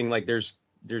interesting. Like there's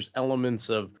elements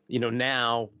of,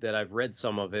 now that I've read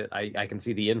some of it, I can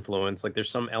see the influence. Like there's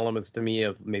some elements to me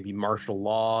of maybe martial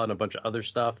law and a bunch of other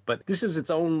stuff, but this is its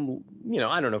own,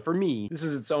 I don't know, for me, this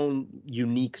is its own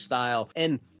unique style.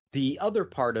 And the other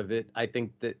part of it, I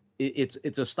think that it's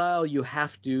a style you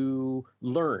have to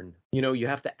learn. You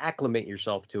have to acclimate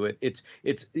yourself to it.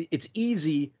 It's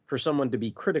easy for someone to be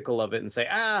critical of it and say,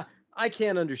 I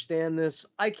can't understand this.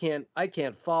 I can't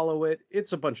follow it.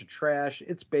 It's a bunch of trash.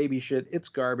 It's baby shit. It's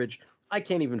garbage. I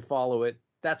can't even follow it.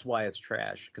 That's why it's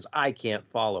trash, because I can't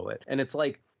follow it. And it's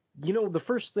like, the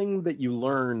first thing that you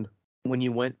learned when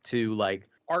you went to like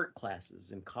art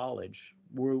classes in college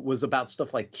was about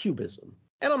stuff like cubism.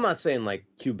 And I'm not saying like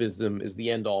cubism is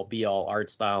the end all be all art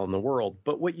style in the world,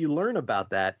 but what you learn about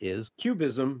that is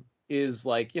cubism is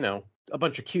like, a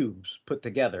bunch of cubes put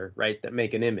together, right, that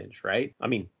make an image, right? I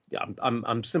mean, yeah,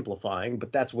 I'm simplifying,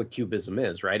 but that's what cubism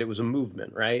is, right? It was a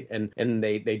movement, right? And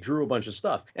they drew a bunch of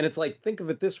stuff. And it's like, think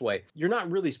of it this way. You're not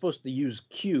really supposed to use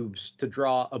cubes to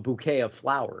draw a bouquet of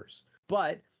flowers.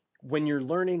 But when you're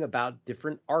learning about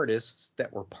different artists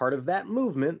that were part of that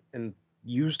movement and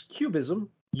used cubism,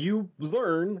 you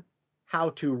learn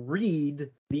how to read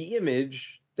the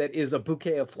image that is a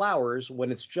bouquet of flowers when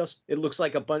it looks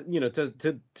like a bunch,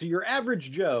 to your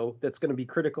average Joe that's going to be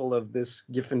critical of this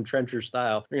Giffen Trencher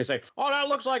style. They're going to say, oh, that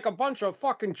looks like a bunch of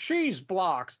fucking cheese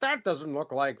blocks. That doesn't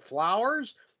look like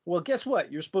flowers. Well, guess what?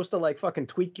 You're supposed to like fucking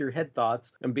tweak your head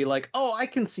thoughts and be like, oh, I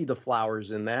can see the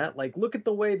flowers in that. Like, look at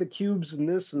the way the cubes and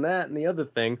this and that and the other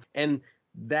thing. And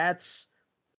that's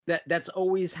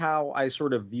always how I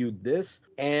sort of viewed this.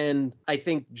 And I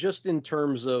think just in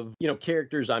terms of,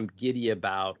 characters I'm giddy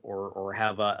about or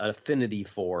have an affinity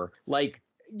for, like,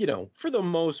 for the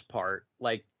most part,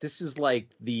 like this is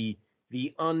like the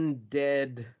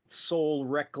undead soul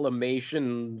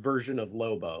reclamation version of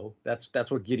Lobo.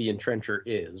 That's what Gideon Trencher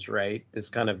is, right? This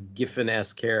kind of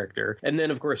Giffen-esque character. And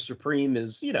then, of course, Supreme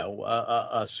is,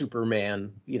 a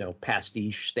Superman,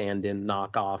 pastiche, stand-in,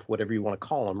 knockoff, whatever you want to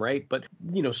call him, right? But,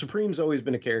 Supreme's always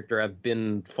been a character I've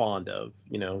been fond of,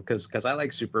 because I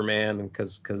like Superman and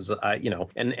because I,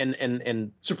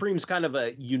 and Supreme's kind of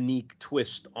a unique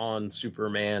twist on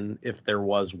Superman if there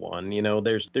was one.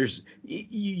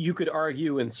 You could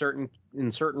argue in certain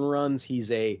runs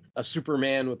he's a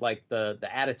Superman with like the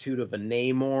attitude of a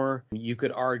Namor. You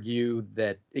could argue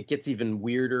that it gets even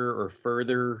weirder or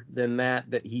further than that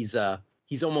he's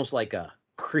almost like a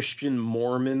Christian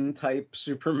Mormon type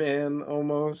Superman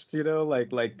almost,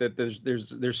 like that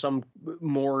there's some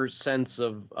more sense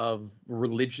of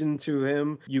religion to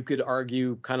him. You could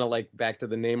argue, kind of like back to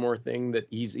the Namor thing, that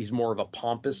he's more of a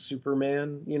pompous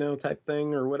Superman, type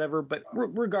thing or whatever. But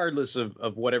regardless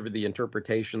of whatever the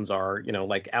interpretations are,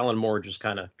 like Alan Moore just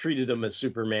kind of treated him as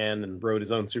Superman and wrote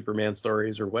his own Superman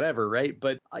stories or whatever, right?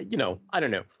 But I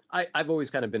don't know. I've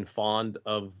always kind of been fond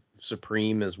of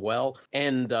Supreme as well,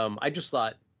 and I just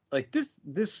thought, like,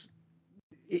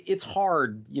 it's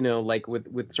hard, like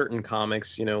with certain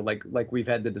comics, like we've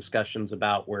had the discussions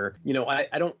about where, I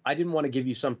didn't want to give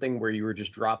you something where you were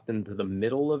just dropped into the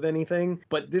middle of anything,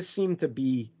 but this seemed to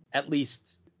be at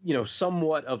least,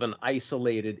 somewhat of an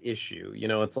isolated issue.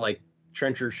 It's like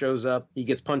Trencher shows up, he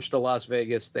gets punched to Las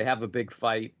Vegas, they have a big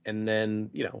fight, and then,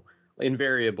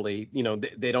 invariably,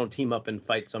 they don't team up and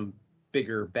fight some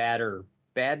bigger, badder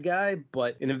bad guy,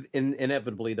 but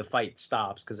inevitably the fight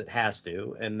stops because it has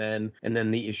to, and then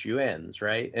the issue ends,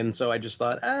 right? And so I just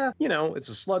thought, it's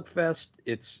a slugfest.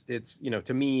 It's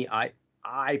to me,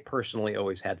 I personally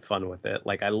always had fun with it.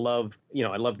 Like I love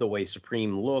the way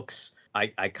Supreme looks. I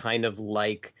kind of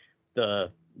like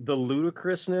the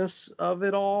ludicrousness of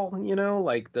it all,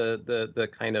 like the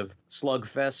kind of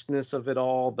slugfestness of it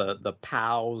all, the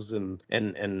pows and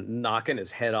knocking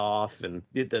his head off, and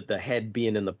the head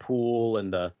being in the pool,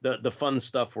 and the fun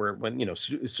stuff where when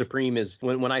Supreme is,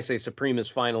 when I say Supreme is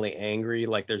finally angry,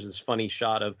 like there's this funny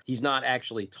shot of he's not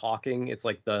actually talking. It's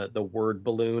like the word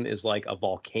balloon is like a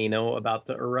volcano about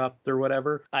to erupt or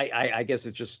whatever. I guess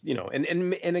it's just,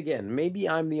 and again, maybe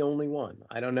I'm the only one.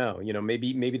 I don't know.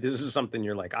 Maybe this is something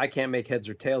you're like, I can't make heads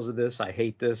or tails of this. I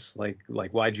hate this. Like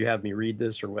why'd you have me read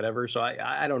this or whatever? So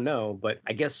I don't know, but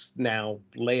I guess now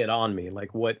lay it on me.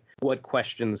 Like what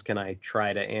questions can I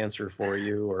try to answer for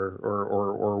you,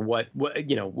 or what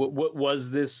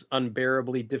was this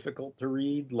unbearably difficult to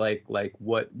read? Like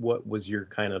what was your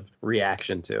kind of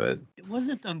reaction to it? It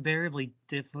wasn't unbearably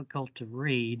difficult to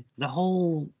read. The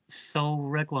whole soul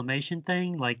reclamation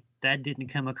thing, like that didn't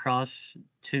come across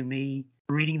to me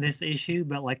reading this issue,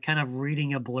 but like kind of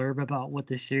reading a blurb about what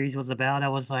the series was about, I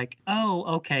was like,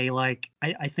 oh, okay, like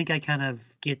I think I kind of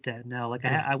get that now. Like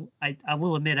I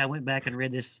will admit I went back and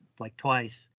read this like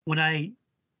twice. When I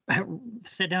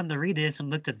sat down to read this and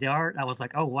looked at the art, I was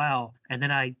like, oh wow. And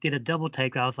then I did a double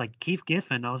take. I was like, Keith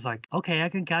Giffen. I was like, okay, I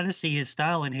can kind of see his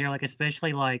style in here, like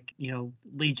especially like,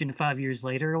 Legion 5 years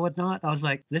later or whatnot. I was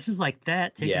like, this is like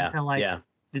that taken to like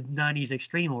the 90s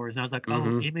Extreme Wars. And I was like,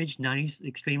 oh, Image, 90s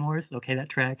Extreme Wars. Okay, that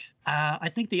tracks. I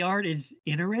think the art is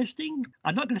interesting.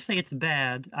 I'm not going to say it's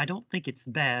bad. I don't think it's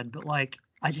bad, but like,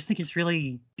 I just think it's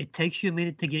really, it takes you a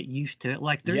minute to get used to it.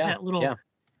 Like there's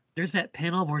there's that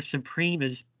panel where Supreme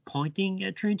is pointing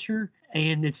at Trencher,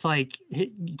 and it's like,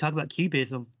 you talk about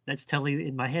cubism. That's totally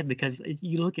in my head, because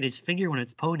you look at his finger when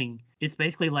it's pointing, it's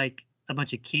basically like a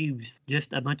bunch of cubes,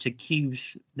 just a bunch of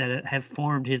cubes that have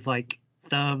formed his like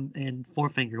thumb and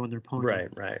forefinger when they're pointing.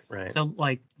 Right. So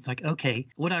like, it's like, okay,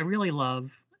 what I really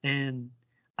love, and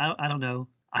I don't know,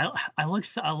 I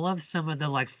love some of the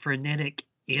like frenetic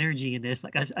energy in this,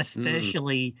 like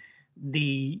especially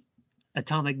the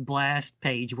Atomic Blast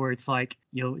page where it's like,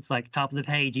 it's like top of the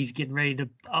page, he's getting ready to,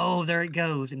 oh, there it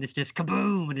goes, and it's just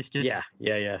kaboom, and it's just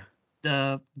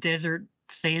the desert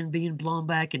sand being blown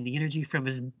back and the energy from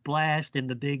his blast and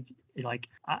the big, like,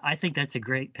 I think that's a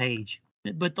great page.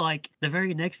 But like the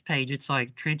very next page, it's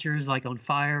like Trencher's like on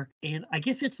fire, and I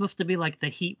guess it's supposed to be like the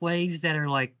heat waves that are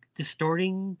like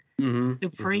distorting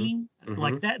Supreme.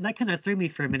 Like that kind of threw me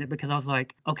for a minute, because I was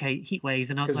like, okay, heat waves,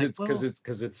 and I was like, because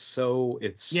it's so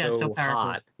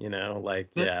hot, like,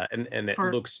 but and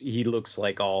he looks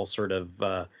like all sort of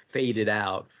faded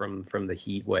out from the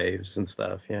heat waves and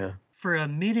stuff. For a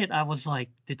minute, I was like,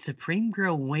 did Supreme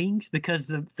grow wings? Because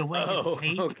the way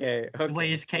his cape, the way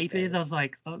his cape is, I was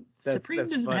like, oh, Supreme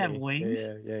doesn't have wings.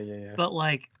 Yeah. But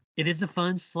like, it is a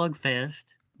fun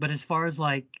slugfest. But as far as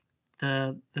like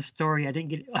the story, I didn't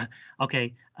get.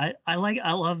 Okay, I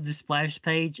love the splash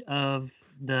page of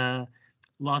the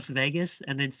Las Vegas,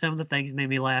 and then some of the things made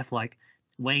me laugh, like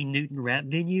Wayne Newton rap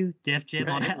venue, Def Jam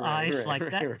on ice, like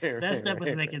that stuff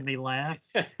was making me laugh.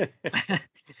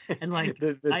 And like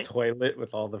the toilet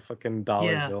with all the fucking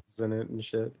dollar bills in it and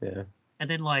shit. Yeah. And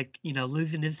then like,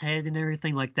 losing his head and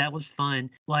everything, like that was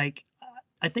fun. Like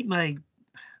I think I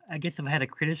guess if I had a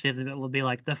criticism, it would be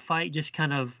like the fight just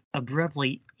kind of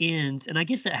abruptly ends, and I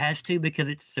guess it has to, because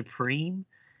it's Supreme.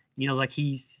 Like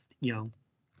he's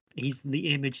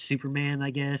the Image Superman, I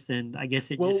guess, and I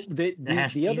guess it just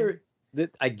has the other.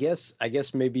 I guess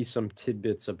maybe some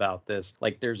tidbits about this.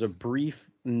 Like there's a brief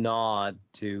nod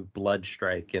to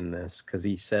Bloodstrike in this because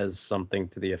he says something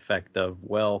to the effect of,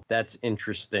 well, that's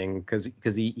interesting because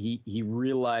he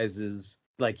realizes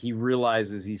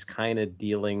he's kind of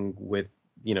dealing with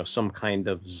some kind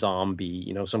of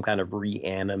zombie, some kind of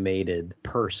reanimated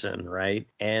person, right?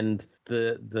 And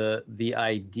the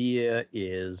idea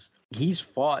is he's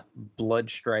fought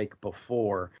Bloodstrike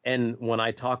before, and when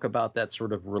I talk about that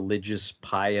sort of religious,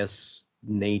 pious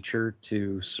nature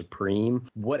to Supreme,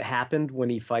 what happened when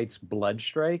he fights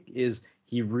Bloodstrike is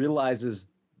he realizes,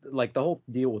 like, the whole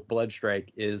deal with Bloodstrike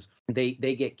is they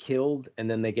get killed and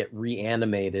then they get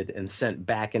reanimated and sent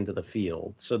back into the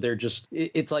field. So they're just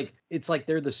it's like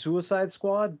they're the Suicide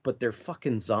Squad, but they're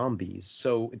fucking zombies.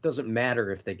 So it doesn't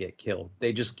matter if they get killed.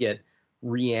 They just get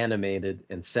reanimated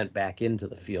and sent back into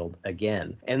the field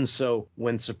again. And so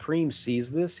when Supreme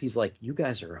sees this, he's like, you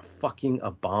guys are a fucking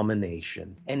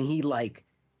abomination. And he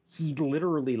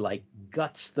literally like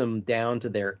guts them down to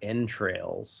their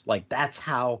entrails. Like that's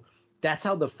how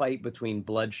the fight between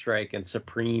Bloodstrike and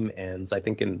Supreme ends. I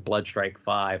think in Bloodstrike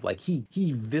 5, like he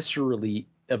viscerally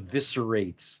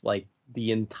eviscerates like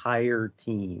the entire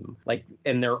team, like,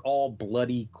 and they're all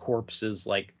bloody corpses,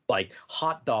 like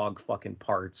hot dog fucking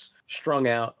parts strung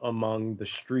out among the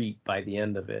street by the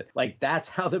end of it. Like that's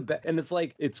how and it's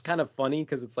like, it's kind of funny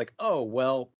because it's like, oh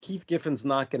well, Keith Giffen's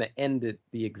not going to end it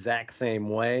the exact same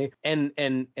way, and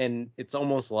it's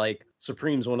almost like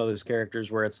Supreme's one of those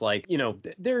characters where it's like,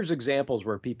 there's examples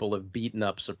where people have beaten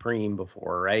up Supreme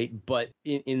before, right? But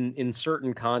in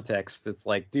certain contexts, it's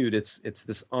like, dude, it's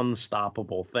this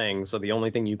unstoppable thing. So the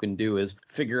only thing you can do is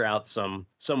figure out some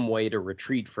way to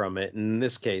retreat from it. And in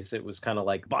this case, it was kind of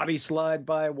like body slide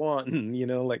by one,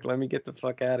 like, let me get the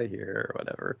fuck out of here or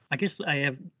whatever. I guess I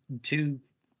have two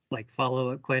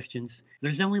follow-up questions.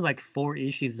 There's only 4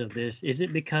 issues of this. Is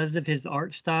it because of his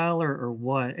art style or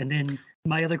what? And then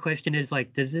my other question is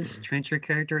does this Trencher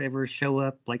character ever show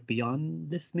up beyond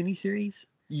this miniseries?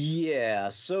 Yeah,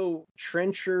 so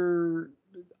Trencher,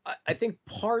 I think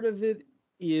part of it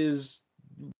is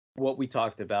what we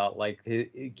talked about,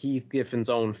 Keith Giffen's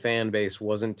own fan base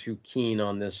wasn't too keen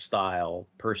on this style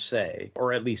per se,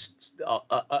 or at least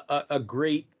a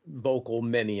great vocal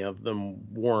many of them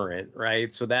weren't,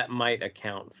 right? So that might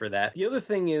account for that. The other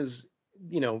thing is,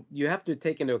 you have to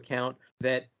take into account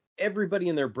that everybody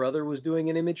and their brother was doing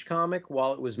an Image comic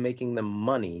while it was making them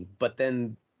money, but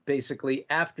then basically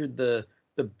after the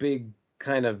big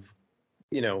kind of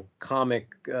comic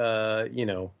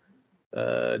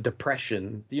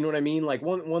depression, do you know what I mean? Like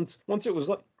once it was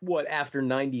after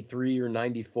 93 or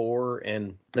 94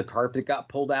 and the carpet got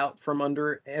pulled out from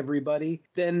under everybody,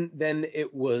 then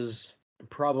it was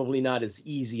probably not as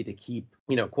easy to keep,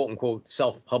 quote unquote,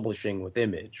 self-publishing with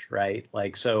Image, right?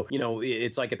 So,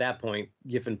 it's like at that point,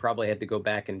 Giffen probably had to go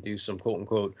back and do some quote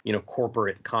unquote,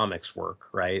 corporate comics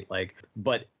work, right?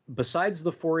 But besides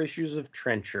the 4 issues of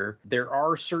Trencher, there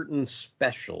are certain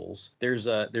specials. There's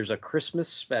a Christmas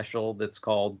special that's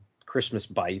called Christmas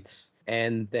Bites.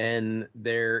 And then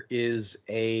there is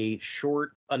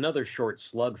another short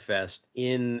Slugfest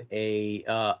in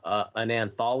an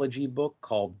anthology book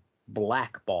called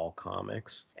Blackball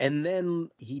Comics. And then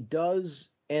he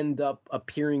does end up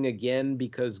appearing again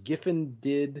because Giffen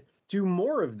did do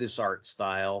more of this art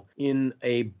style in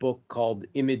a book called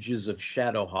Images of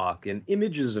Shadowhawk. And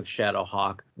Images of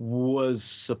Shadowhawk was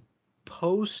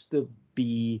supposed to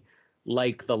be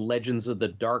like the Legends of the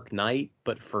Dark Knight,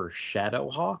 but for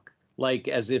Shadowhawk.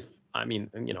 As if, I'm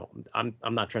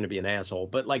not trying to be an asshole,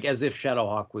 but as if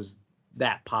Shadowhawk was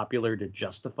that popular to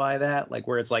justify that,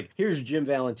 where it's here's Jim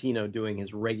Valentino doing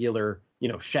his regular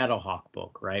Shadowhawk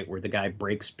book, right, where the guy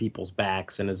breaks people's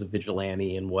backs and is a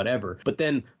vigilante and whatever, but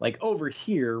then over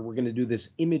here we're going to do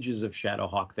this Images of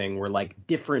Shadowhawk thing where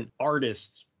different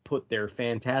artists put their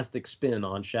fantastic spin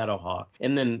on Shadowhawk,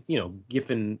 and then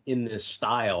Giffen in this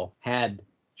style had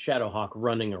Shadowhawk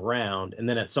running around, and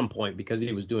then at some point, because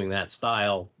he was doing that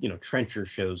style, Trencher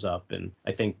shows up, and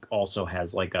I think also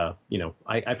has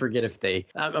I forget if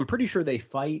I'm pretty sure they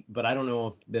fight, but I don't know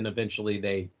if then eventually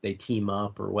they team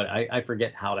up or what. I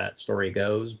forget how that story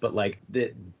goes, but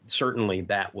certainly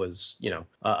that was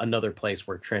another place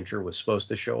where Trencher was supposed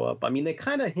to show up. I mean, they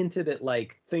kind of hinted at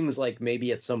things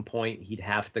maybe at some point he'd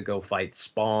have to go fight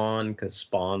Spawn because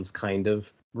Spawn's kind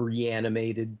of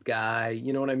reanimated guy,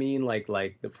 you know what I mean,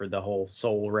 for the whole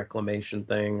soul reclamation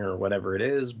thing or whatever it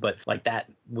is, but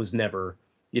that was never,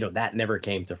 that never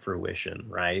came to fruition,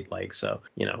 right?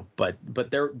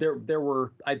 But there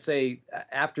were, I'd say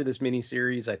after this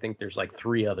miniseries, I think there's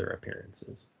 3 other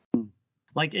appearances.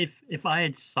 If I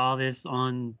had saw this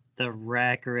on the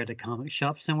rack or at a comic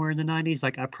shop somewhere in the 90s,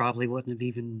 like I probably wouldn't have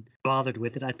even bothered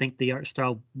with it. I think the art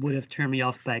style would have turned me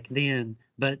off back then.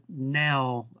 But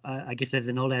now, I guess as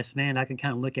an old ass man, I can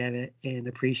kind of look at it and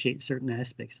appreciate certain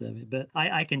aspects of it. But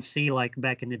I can see like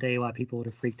back in the day why people would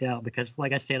have freaked out because,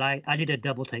 like I said, I did a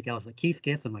double take. I was like Keith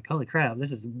Giffen, like holy crap,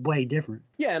 this is way different.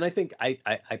 Yeah, and I think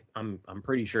I'm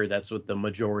pretty sure that's what the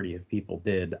majority of people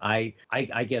did. I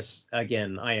guess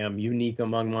again I am unique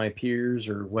among my peers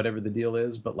or whatever the deal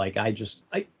is, but like I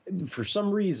for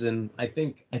some reason I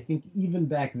think even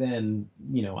back then,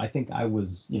 I think I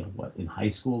was in high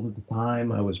school at the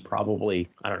time. I was probably,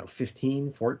 I don't know,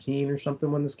 15, 14 or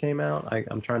something when this came out.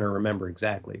 I'm trying to remember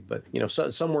exactly, but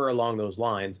somewhere along those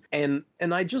lines. And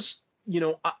I just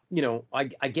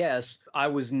I guess I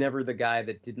was never the guy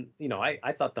that didn't,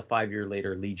 I thought the 5 Year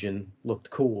Later Legion looked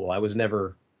cool. I was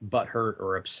never butthurt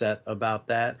or upset about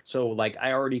that. So like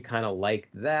I already kind of liked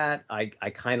that. I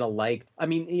kind of liked,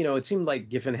 it seemed like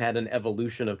Giffen had an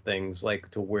evolution of things, like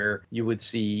to where you would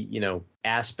see,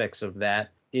 aspects of that,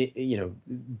 he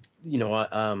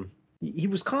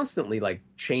was constantly like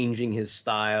changing his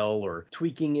style or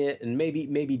tweaking it, and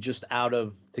maybe just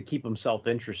to keep himself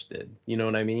interested, you know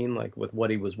what I mean, like with what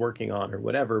he was working on or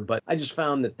whatever. But I just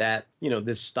found that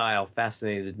this style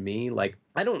fascinated me. Like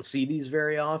I don't see these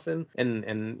very often,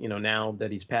 and now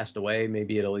that he's passed away,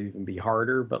 maybe it'll even be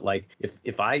harder. But like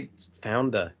if I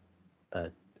found a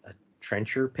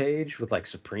Trencher page with like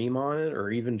Supreme on it,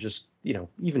 or even just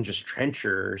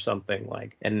Trencher or something,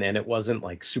 like, and it wasn't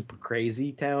like super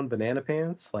crazy town banana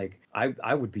pants, like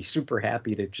I would be super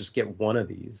happy to just get one of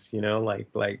these,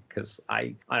 like because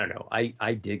I don't know,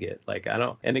 I dig it. Like I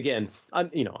don't, and again,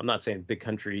 I'm not saying Big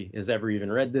Country has ever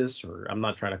even read this, or I'm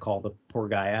not trying to call the poor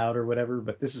guy out or whatever,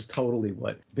 but this is totally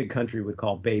what Big Country would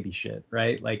call baby shit,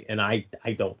 right? Like, and I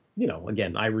don't,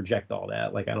 again, I reject all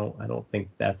that. Like I don't think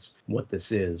that's what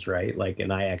this is, right? Like,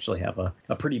 and I actually have a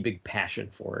pretty big passion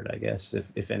for it, I guess,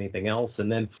 if anything else. And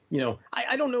then,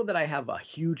 I don't know that I have a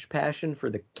huge passion for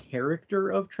the character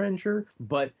of Trencher,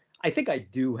 but I think I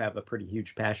do have a pretty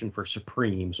huge passion for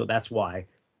Supreme. So that's why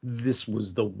this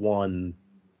was the one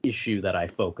issue that I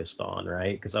focused on,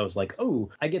 right? Because I was like, oh,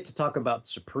 I get to talk about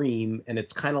Supreme, and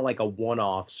it's kind of like a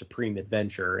one-off Supreme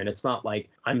adventure, and it's not like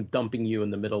I'm dumping you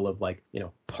in the middle of like,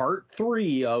 part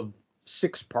 3 of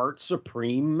 6-part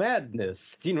Supreme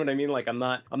madness. Do you know what I mean? Like I'm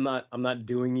not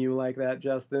doing you like that,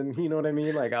 Justin. You know what I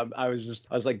mean? Like I was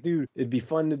like, dude, it'd be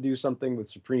fun to do something with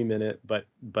Supreme in it, but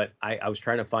I was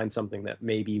trying to find something that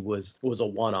maybe was a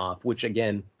one-off, which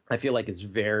again, I feel like it's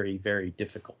very, very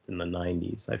difficult in the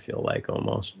 90s, I feel like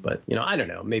almost. But, I don't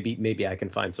know. Maybe I can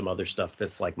find some other stuff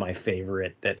that's like my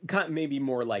favorite, that kind of maybe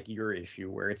more like your issue,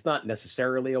 where it's not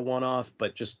necessarily a one-off,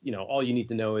 but just, all you need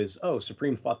to know is, oh,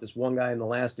 Supreme fought this one guy in the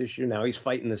last issue. Now he's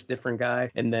fighting this different guy.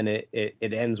 And then it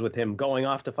ends with him going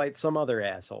off to fight some other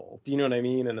asshole. Do you know what I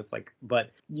mean? And it's like, but,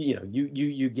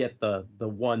 you get the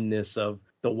oneness of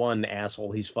the one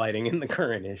asshole he's fighting in the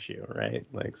current issue, right?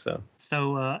 Like so.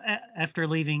 So after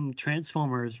leaving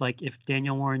Transformers, like if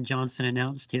Daniel Warren Johnson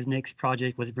announced his next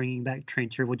project was bringing back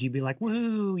Trencher, would you be like,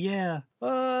 woohoo, yeah?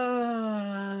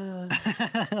 I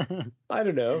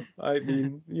don't know. I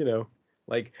mean,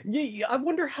 like, yeah, I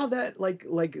wonder how that,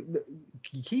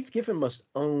 Keith Giffen must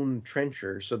own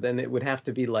Trencher, so then it would have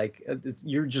to be like,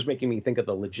 you're just making me think of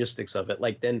the logistics of it.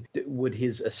 Like, then would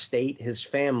his estate, his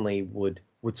family would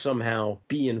somehow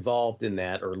be involved in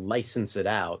that or license it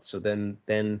out. So then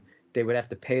they would have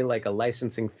to pay like a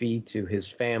licensing fee to his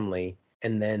family,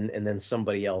 and then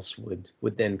somebody else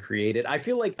would then create it. I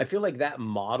feel like that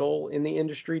model in the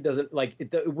industry doesn't, like,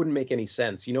 it wouldn't make any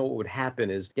sense. What would happen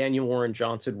is Daniel Warren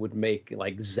Johnson would make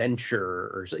like Zencher,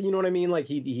 or you know what I mean? Like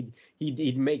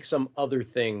he'd make some other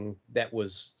thing that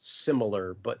was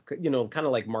similar, but kind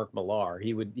of like Mark Millar.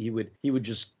 He would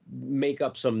just make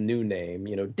up some new name,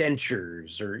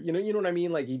 Dentures, or you know what I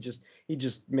mean? Like he just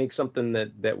make something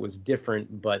that was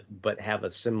different, but have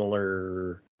a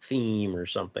similar theme or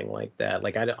something like that.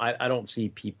 Like I don't see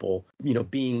people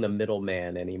being the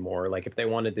middleman anymore. Like if they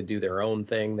wanted to do their own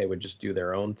thing, they would just do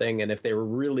their own thing, and if they were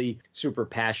really super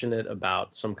passionate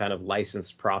about some kind of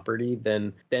licensed property,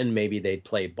 then maybe they'd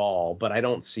play ball. But I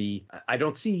don't see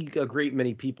a great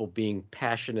many people being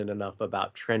passionate enough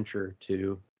about Trencher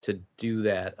to do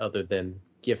that, other than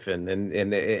Giffen,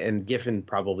 and Giffen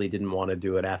probably didn't want to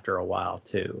do it after a while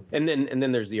too. And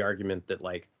then there's the argument that,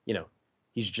 like,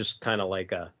 he's just kind of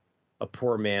like a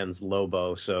poor man's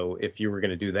Lobo. So if you were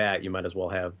going to do that, you might as well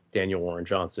have Daniel Warren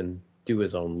Johnson do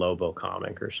his own Lobo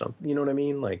comic or something. You know what I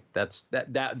mean? Like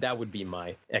that would be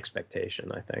my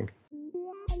expectation, I think.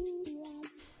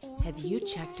 Have you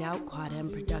checked out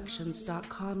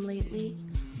QuadMProductions.com lately?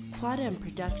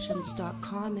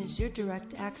 QuadMProductions.com is your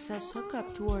direct access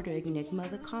hookup to order Enigma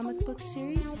the comic book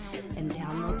series and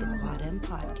download the Quad M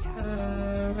podcast.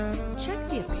 Check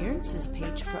the appearances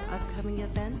page for upcoming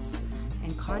events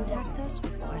and contact us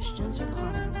with questions or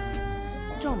comments.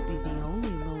 Don't be the only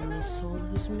lonely soul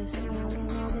who's missing out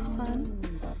on all the fun.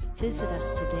 Visit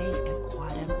us today at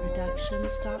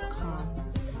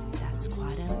QuadMProductions.com. That's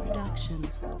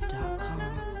QuadMProductions.com.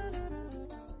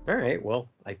 All right. Well,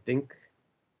 I think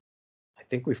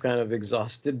we've kind of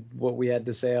exhausted what we had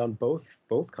to say on both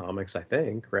comics. I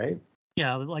think, right?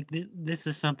 Yeah, like this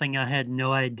is something I had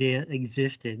no idea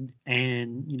existed,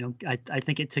 and I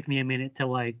think it took me a minute to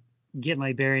like get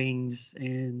my bearings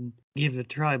and give it a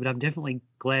try. But I'm definitely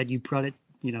glad you brought it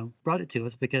to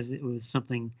us, because it was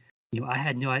something I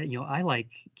had no idea. I like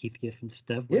Keith Giffen's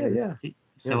stuff. Yeah.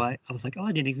 So Yeah. I was like, oh,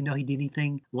 I didn't even know he did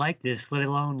anything like this, let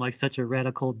alone like such a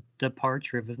radical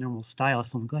departure of his normal style.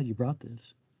 So I'm glad you brought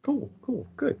this. Cool.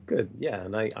 Good. Yeah,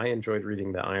 and I enjoyed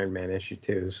reading the Iron Man issue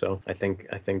too. So I think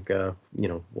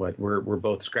we're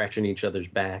both scratching each other's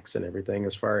backs and everything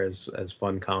as far as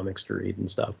fun comics to read and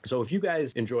stuff. So if you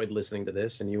guys enjoyed listening to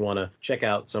this and you want to check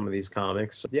out some of these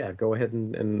comics, yeah, go ahead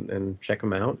and check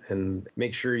them out, and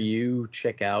make sure you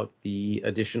check out the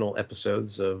additional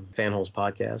episodes of Fanholes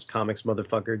Podcast, Comics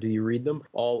Motherfucker Do You Read Them?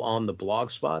 All on the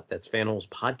blogspot. That's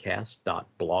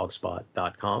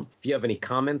fanholespodcast.blogspot.com. If you have any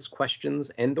comments, questions,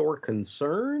 and or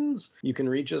concerns, you can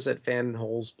reach us at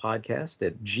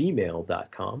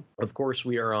fanholespodcast@gmail.com. Of course,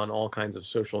 we are on all kinds of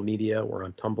social media. We're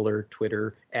on Tumblr,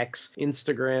 Twitter, X,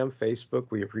 Instagram, Facebook.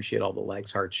 We appreciate all the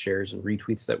likes, hearts, shares, and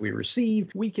retweets that we receive.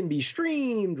 We can be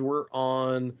streamed. We're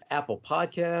on Apple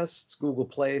Podcasts, Google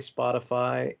Play,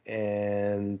 Spotify,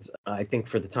 and I think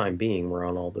for the time being, we're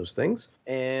on all those things.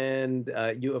 And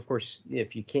you, of course,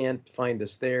 if you can't find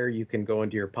us there, you can go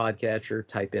into your podcatcher,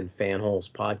 type in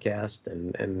Fanholes Podcast,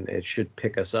 and it should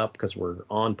pick us up, because we're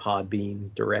on Podbean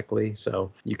directly,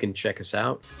 so you can check us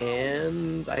out.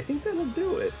 And I think that'll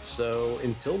do it. So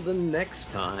until the next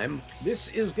time,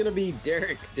 this is going to be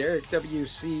Derek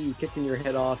WC, kicking your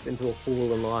head off into a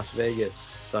pool in Las Vegas,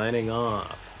 signing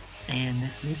off. And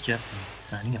this is Justin,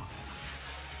 signing off.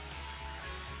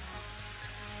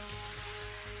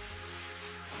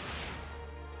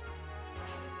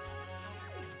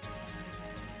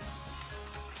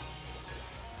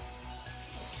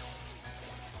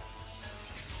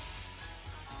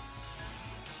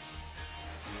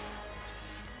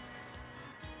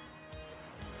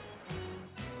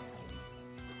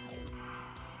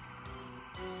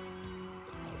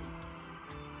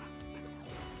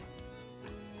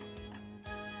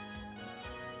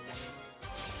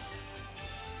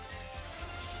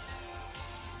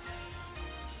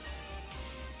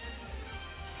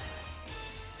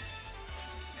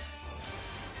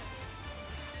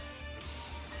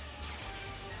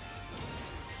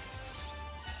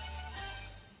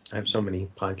 I have so many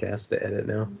podcasts to edit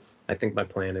now. I think my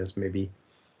plan is maybe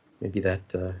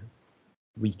that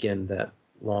weekend, that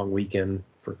long weekend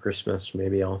for Christmas,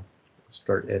 maybe I'll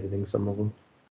start editing some of them.